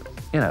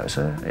you know,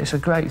 it's a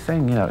great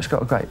thing. You know, it's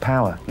got a great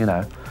power. You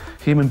know,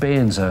 human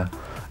beings are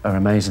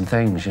amazing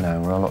things. You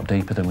know, we're a lot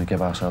deeper than we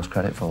give ourselves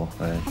credit for.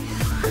 Really.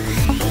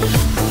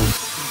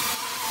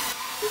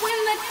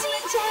 When the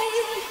DJ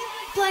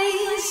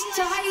plays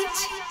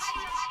tight,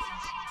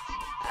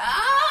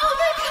 I'll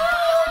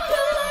become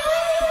the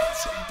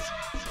light.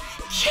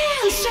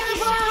 Can't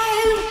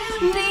survive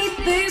neath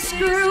this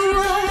groove.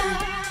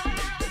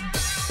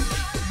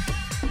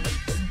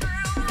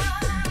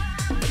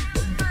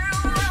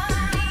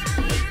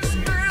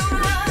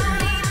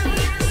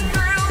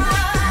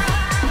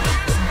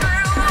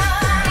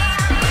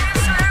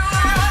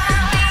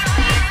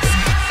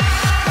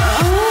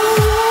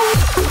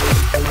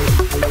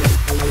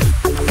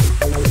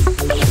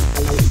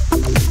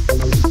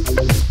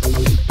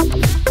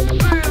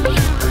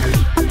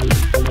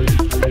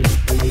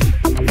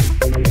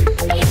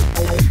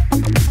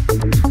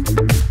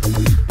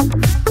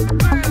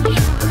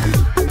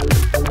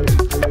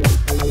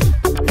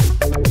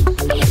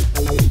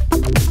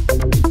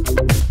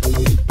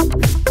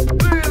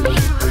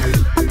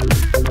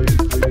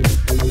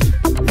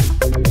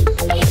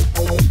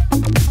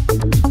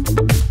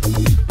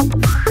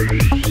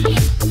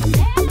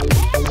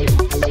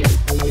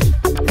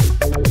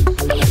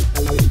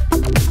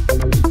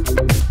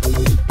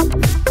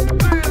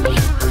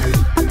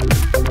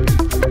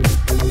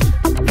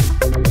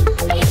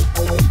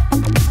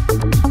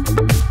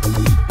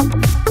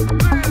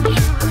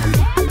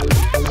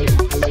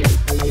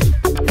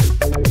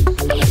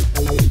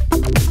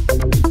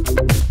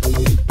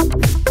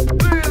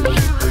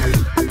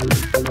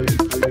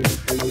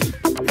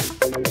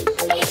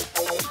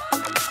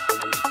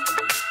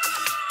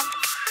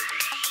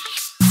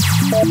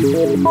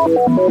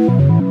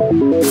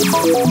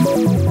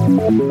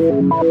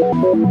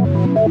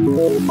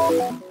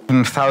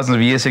 Thousands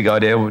of years ago,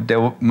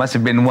 there must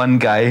have been one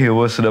guy who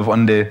was sort of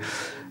on the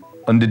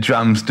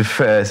drums the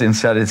first and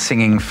started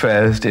singing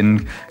first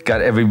and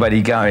got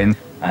everybody going.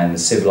 And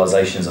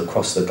civilizations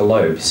across the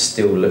globe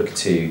still look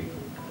to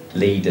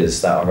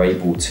leaders that are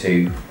able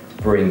to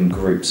bring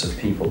groups of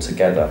people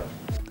together.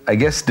 I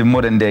guess the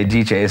modern day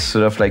DJ is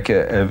sort of like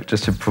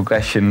just a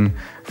progression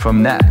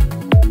from that.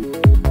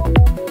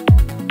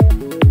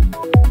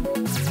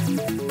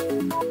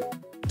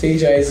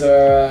 DJs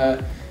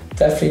are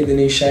definitely the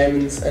new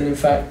shamans, and in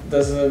fact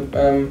there's a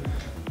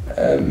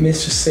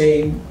Mr.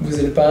 C was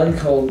in a band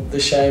called The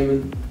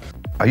Shaman.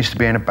 I used to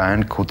be in a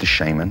band called The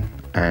Shaman,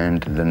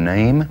 and the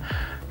name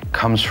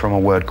comes from a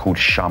word called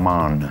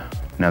shaman.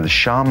 Now the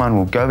shaman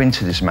will go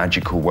into this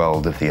magical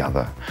world of the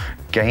other,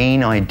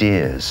 gain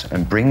ideas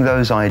and bring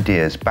those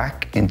ideas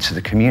back into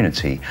the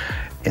community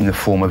in the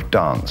form of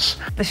dance.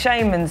 The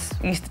shamans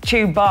used to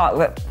chew bark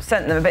that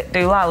sent them a bit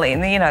doolally,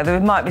 and you know, there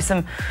might be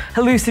some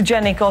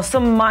hallucinogenic or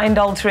some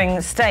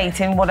mind-altering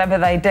state in whatever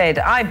they did,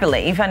 I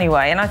believe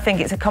anyway, and I think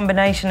it's a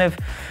combination of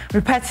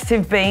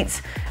repetitive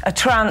beats, a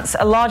trance,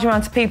 a large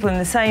amount of people in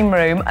the same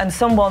room, and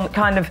someone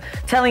kind of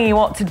telling you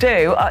what to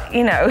do.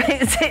 You know,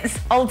 it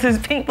alters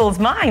people's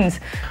minds.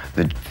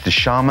 The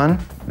shaman,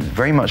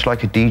 very much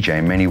like a DJ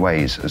in many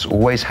ways, has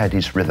always had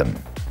his rhythm,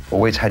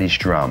 always had his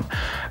drum.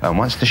 And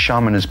once the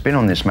shaman has been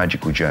on this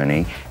magical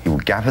journey, he will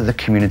gather the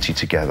community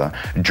together,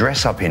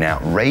 dress up in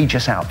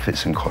outrageous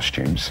outfits and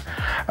costumes,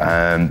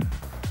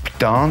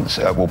 dance,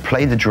 will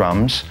play the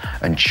drums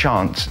and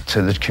chant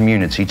to the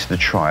community, to the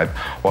tribe,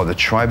 while the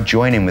tribe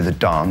join in with a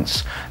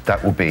dance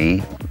that will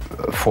be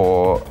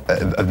for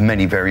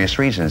many various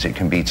reasons. It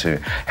can be to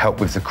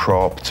help with the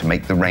crop, to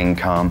make the rain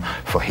come,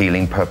 for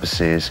healing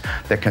purposes.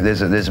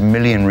 There's a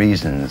million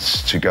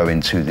reasons to go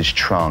into this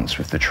trance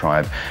with the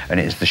tribe,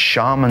 and it's the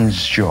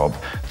shaman's job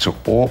to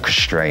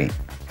orchestrate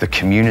the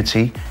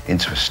community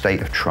into a state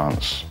of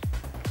trance,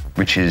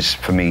 which is,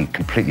 for me,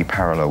 completely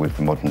parallel with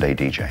the modern day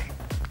DJ.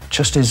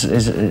 Just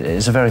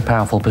is a very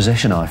powerful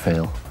position, I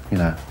feel. You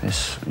know,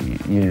 it's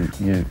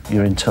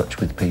you're in touch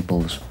with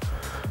people's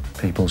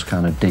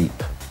kind of deep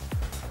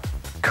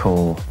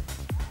core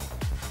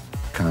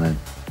kind of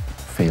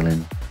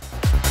feeling.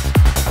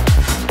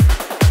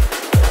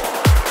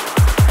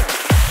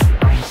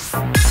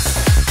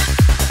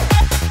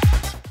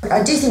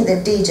 I do think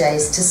that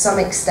DJs, to some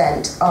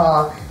extent,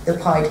 are the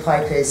Pied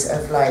Pipers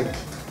of like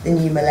the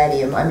new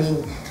millennium. I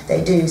mean,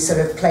 they do sort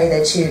of play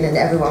their tune and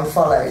everyone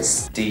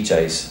follows.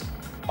 DJs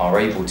are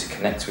able to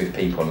connect with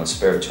people on a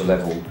spiritual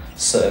level,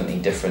 certainly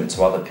different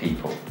to other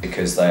people,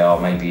 because they are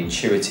maybe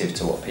intuitive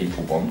to what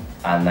people want,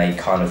 and they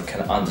kind of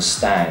can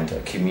understand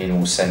a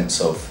communal sense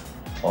of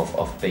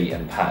beat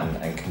and pattern,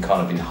 and can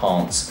kind of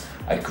enhance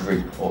a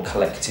group or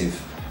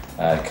collective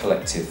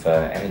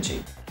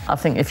energy. I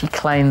think if you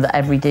claim that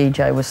every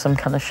DJ was some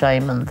kind of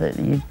shaman, that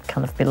you'd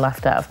kind of be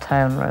laughed out of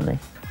town, really.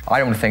 I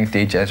don't think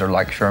DJs are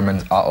like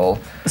Shermans at all.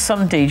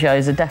 Some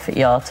DJs are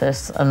definitely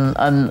artists,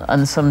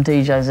 and some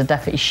DJs are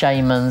definitely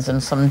shamans,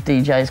 and some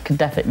DJs could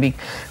definitely be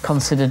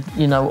considered,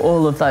 you know,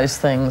 all of those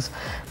things.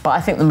 But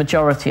I think the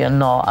majority are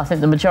not. I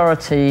think the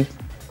majority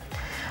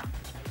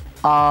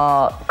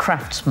are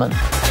craftsmen.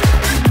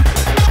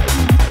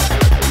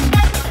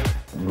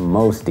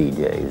 Most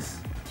DJs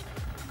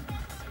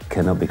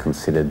cannot be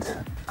considered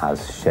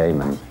as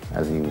shaman,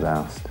 as you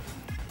asked.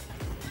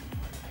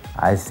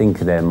 I think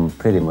they're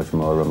pretty much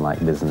more run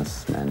like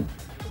businessmen.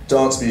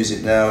 Dance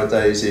music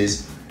nowadays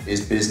is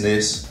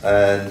business,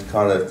 and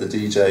kind of the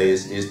DJ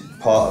is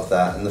part of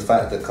that, and the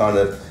fact that kind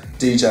of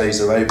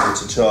DJs are able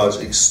to charge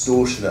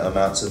extortionate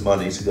amounts of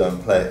money to go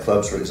and play at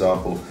clubs, for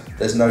example,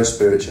 there's no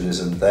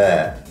spiritualism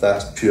there.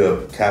 That's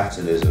pure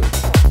capitalism.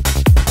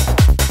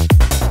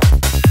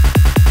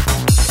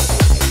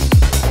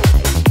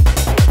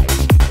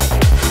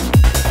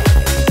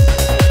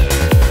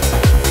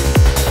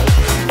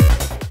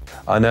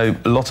 I know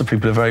a lot of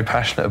people are very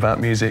passionate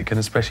about music, and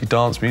especially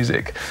dance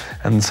music,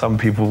 and some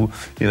people,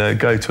 you know,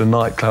 go to a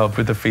nightclub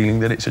with the feeling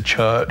that it's a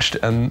church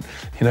and,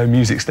 you know,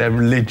 music's their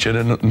religion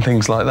and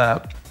things like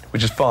that,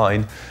 which is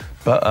fine,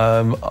 but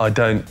I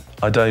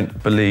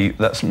don't believe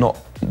that's not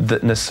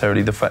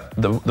necessarily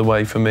the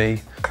way for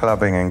me.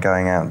 Clubbing and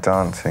going out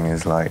dancing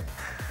is like,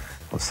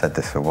 I said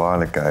this a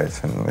while ago, it's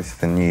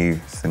the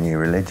new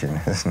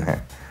religion, isn't it?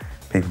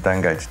 People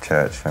don't go to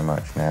church so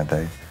much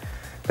nowadays.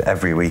 But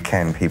every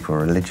weekend, people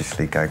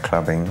religiously go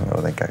clubbing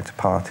or they go to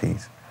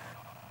parties.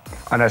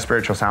 I know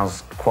spiritual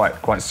sounds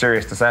quite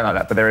serious to say it like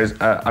that, but there is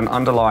an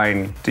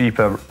underlying,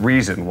 deeper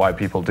reason why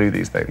people do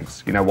these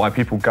things. You know, why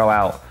people go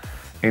out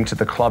into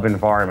the club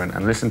environment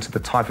and listen to the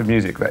type of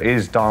music that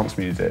is dance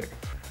music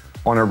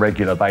on a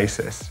regular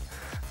basis.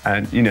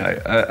 And, you know,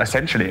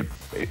 essentially,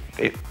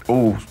 it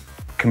all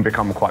can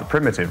become quite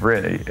primitive,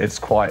 really. It's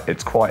quite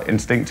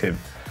instinctive,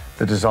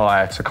 the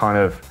desire to kind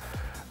of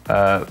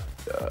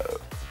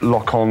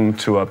lock on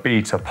to a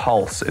beat, a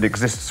pulse. It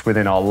exists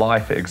within our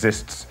life, it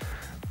exists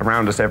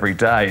around us every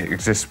day, it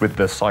exists with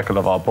the cycle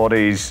of our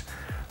bodies,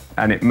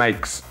 and it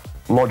makes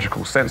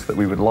logical sense that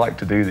we would like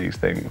to do these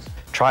things.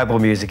 Tribal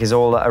music is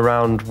all at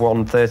around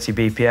 130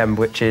 BPM,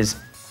 which is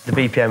the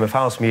BPM of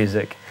house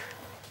music,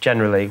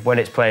 generally, when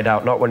it's played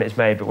out, not when it's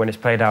made, but when it's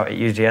played out, it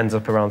usually ends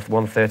up around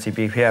 130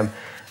 BPM. And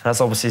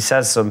that obviously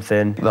says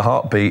something. The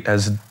heartbeat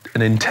has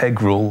an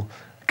integral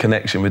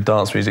connection with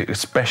dance music,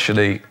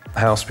 especially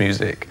house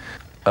music.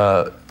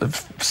 The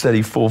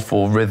steady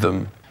 4/4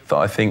 rhythm that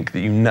I think that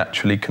you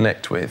naturally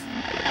connect with.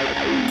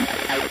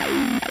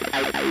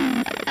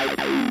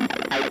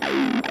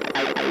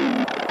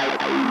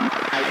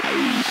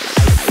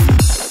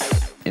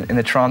 In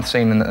the trance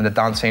scene and the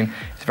dance scene,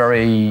 it's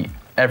very,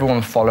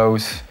 everyone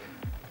follows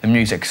the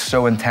music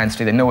so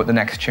intensely. They know what the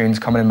next tune's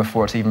coming in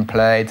before it's even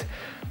played.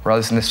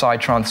 Whereas in the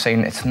side trance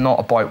scene, it's not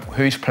about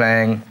who's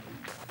playing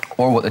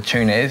or what the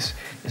tune is.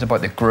 It's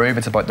about the groove,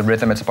 it's about the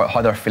rhythm, it's about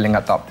how they're feeling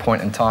at that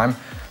point in time.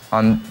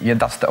 And yeah,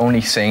 that's the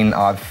only scene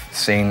I've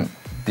seen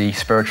the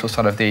spiritual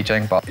side of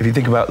DJing. But if you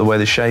think about the way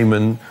the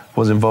shaman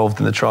was involved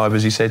in the tribe,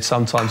 as you said,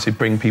 sometimes he'd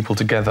bring people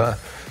together,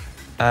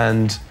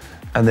 and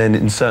then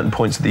in certain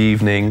points of the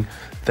evening,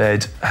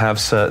 they'd have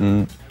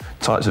certain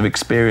types of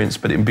experience,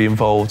 but it'd be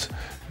involved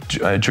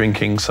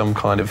drinking some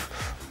kind of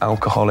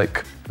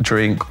alcoholic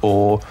drink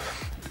or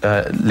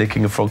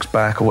licking a frog's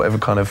back or whatever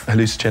kind of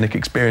hallucinogenic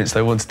experience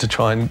they wanted to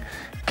try and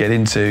get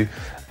into.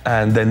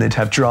 And then they'd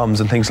have drums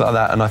and things like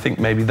that. And I think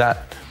maybe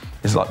that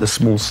is like the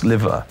small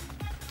sliver.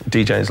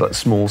 DJ is like a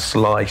small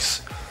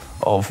slice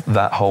of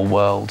that whole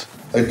world.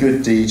 A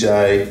good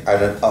DJ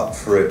and an up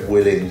for it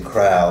willing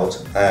crowd,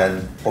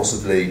 and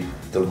possibly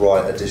the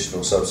right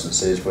additional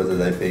substances, whether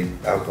they be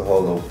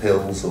alcohol or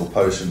pills or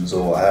potions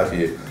or what have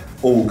you,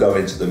 all go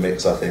into the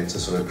mix, I think, to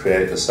sort of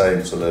create the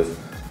same sort of,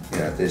 you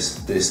know,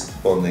 this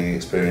bonding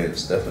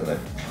experience, definitely.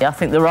 Yeah, I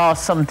think there are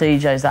some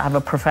DJs that have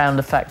a profound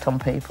effect on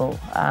people,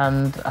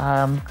 and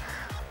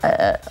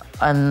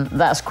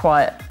that's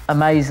quite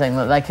amazing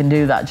that they can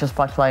do that just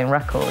by playing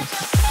records.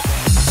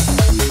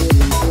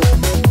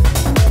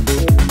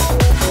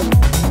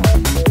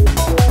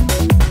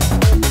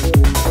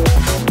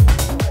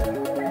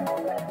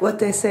 What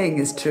they're saying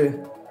is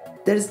true.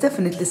 There is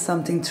definitely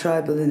something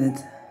tribal in it.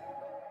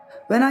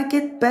 When I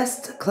get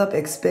best club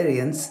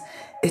experience,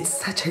 it's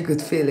such a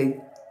good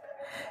feeling.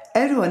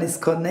 Everyone is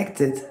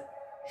connected.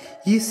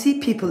 You see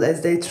people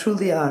as they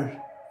truly are,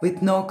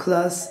 with no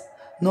class,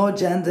 no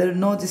gender,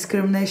 no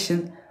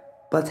discrimination,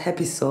 but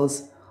happy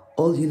souls,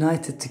 all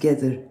united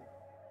together.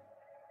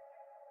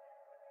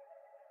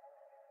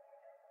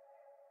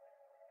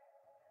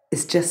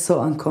 It's just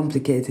so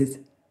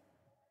uncomplicated.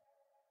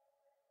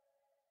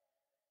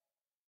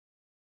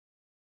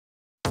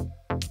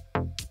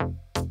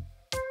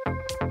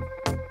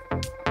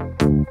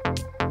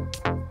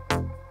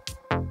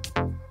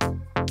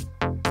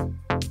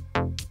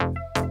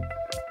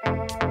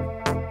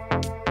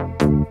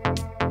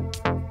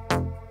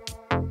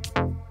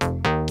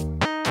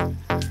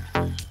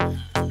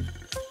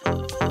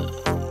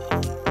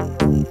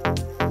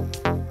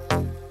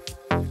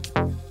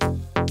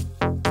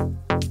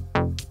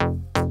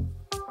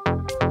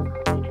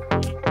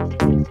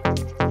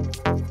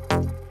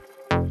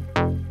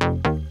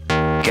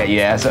 Get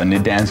your ass on the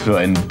dance floor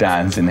and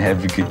dance and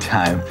have a good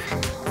time.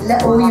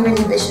 Let all your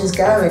inhibitions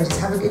go and just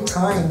have a good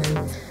time,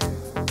 and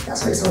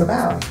that's what it's all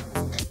about.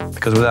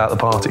 Because without the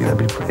party, there'd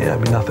be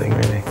nothing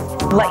really.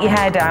 Let your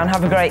hair down,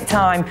 have a great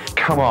time.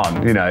 Come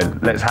on, you know,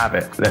 let's have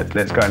it.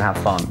 Let's go and have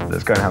fun.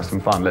 Let's go and have some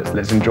fun.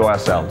 Let's enjoy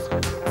ourselves.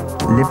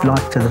 Live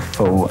life to the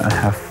full and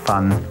have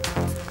fun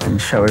and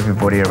show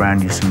everybody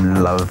around you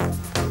some love.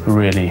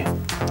 Really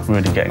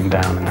getting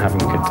down and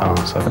having a good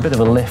dance. A bit of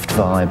a lift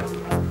vibe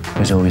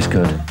is always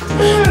good.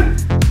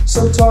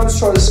 Sometimes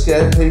trying to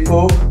scare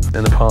people.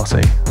 In a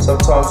party.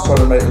 Sometimes trying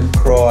to make them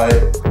cry.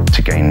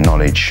 To gain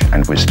knowledge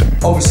and wisdom.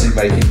 Obviously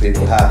making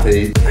people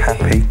happy.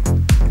 Happy,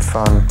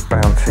 fun,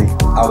 bouncy.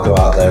 I'll go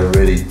out there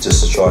really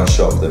just to try and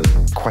shock them.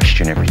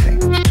 Question everything.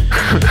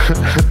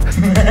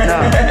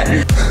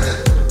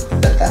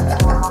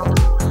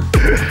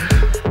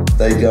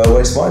 They go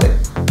away smiling.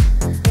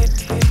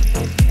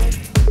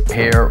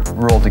 Here,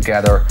 we're all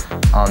together,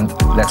 and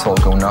let's all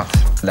go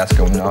nuts. Let's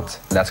go nuts.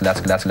 Let's go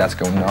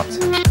nuts.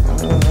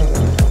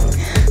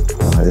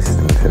 I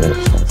listen to it.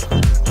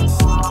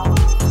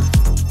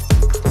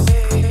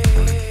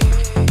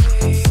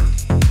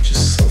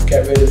 Just sort of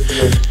get rid of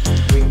your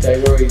weekday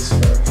worries for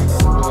a couple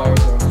of hours,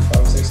 or 5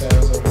 or 6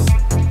 hours, or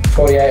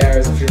 48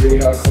 hours if you're really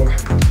hardcore.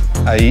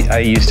 I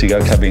used to go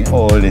clubbing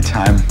all the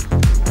time.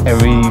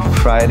 Every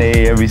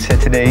Friday, every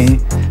Saturday,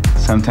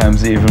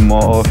 sometimes even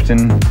more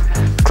often.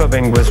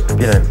 Clubbing was,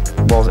 you know,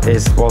 was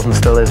and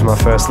still is my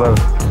first love.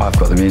 I've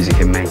got the music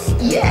in me.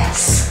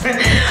 Yes!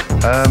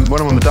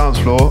 When I'm on the dance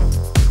floor,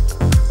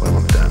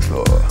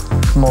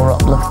 More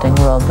uplifting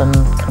rather than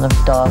kind of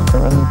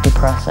darker and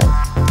depressing.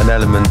 An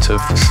element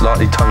of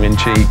slightly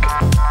tongue-in-cheek,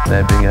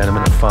 there being an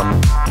element of fun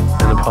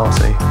in a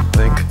party, I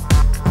think.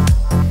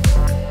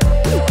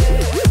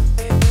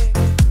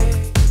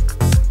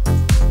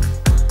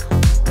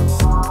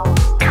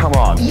 Come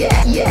on.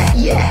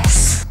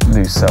 Yes!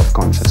 Lose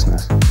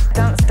self-consciousness.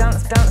 Dance.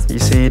 You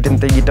see, you didn't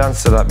think you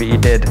danced to that, but you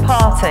did.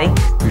 Party.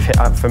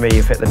 For me,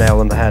 you've hit the nail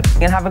on the head.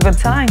 And have a good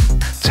time.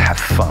 To have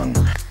fun.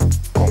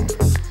 Boom.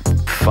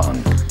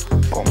 Fun.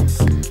 Boom.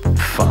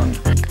 Fun.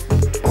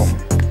 Boom.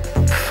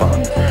 Fun.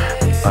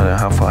 I don't know,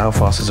 how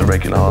fast is a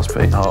regular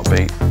heartbeat?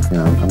 You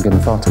know, I'm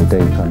getting far too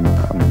deep, I'm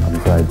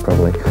afraid,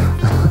 probably.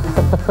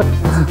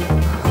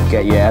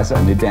 Get your ass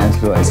on the dance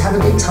floor. Let's have a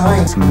good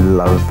time. Some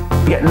love.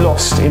 Get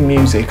lost in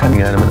music and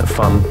An element of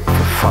fun.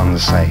 For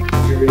fun's sake.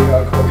 If you're really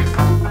hardcore.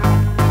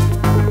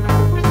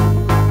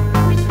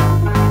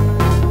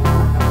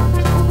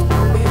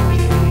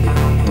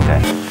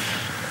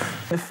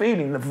 the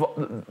feeling,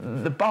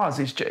 the buzz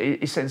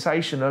is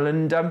sensational,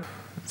 and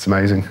It's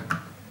amazing.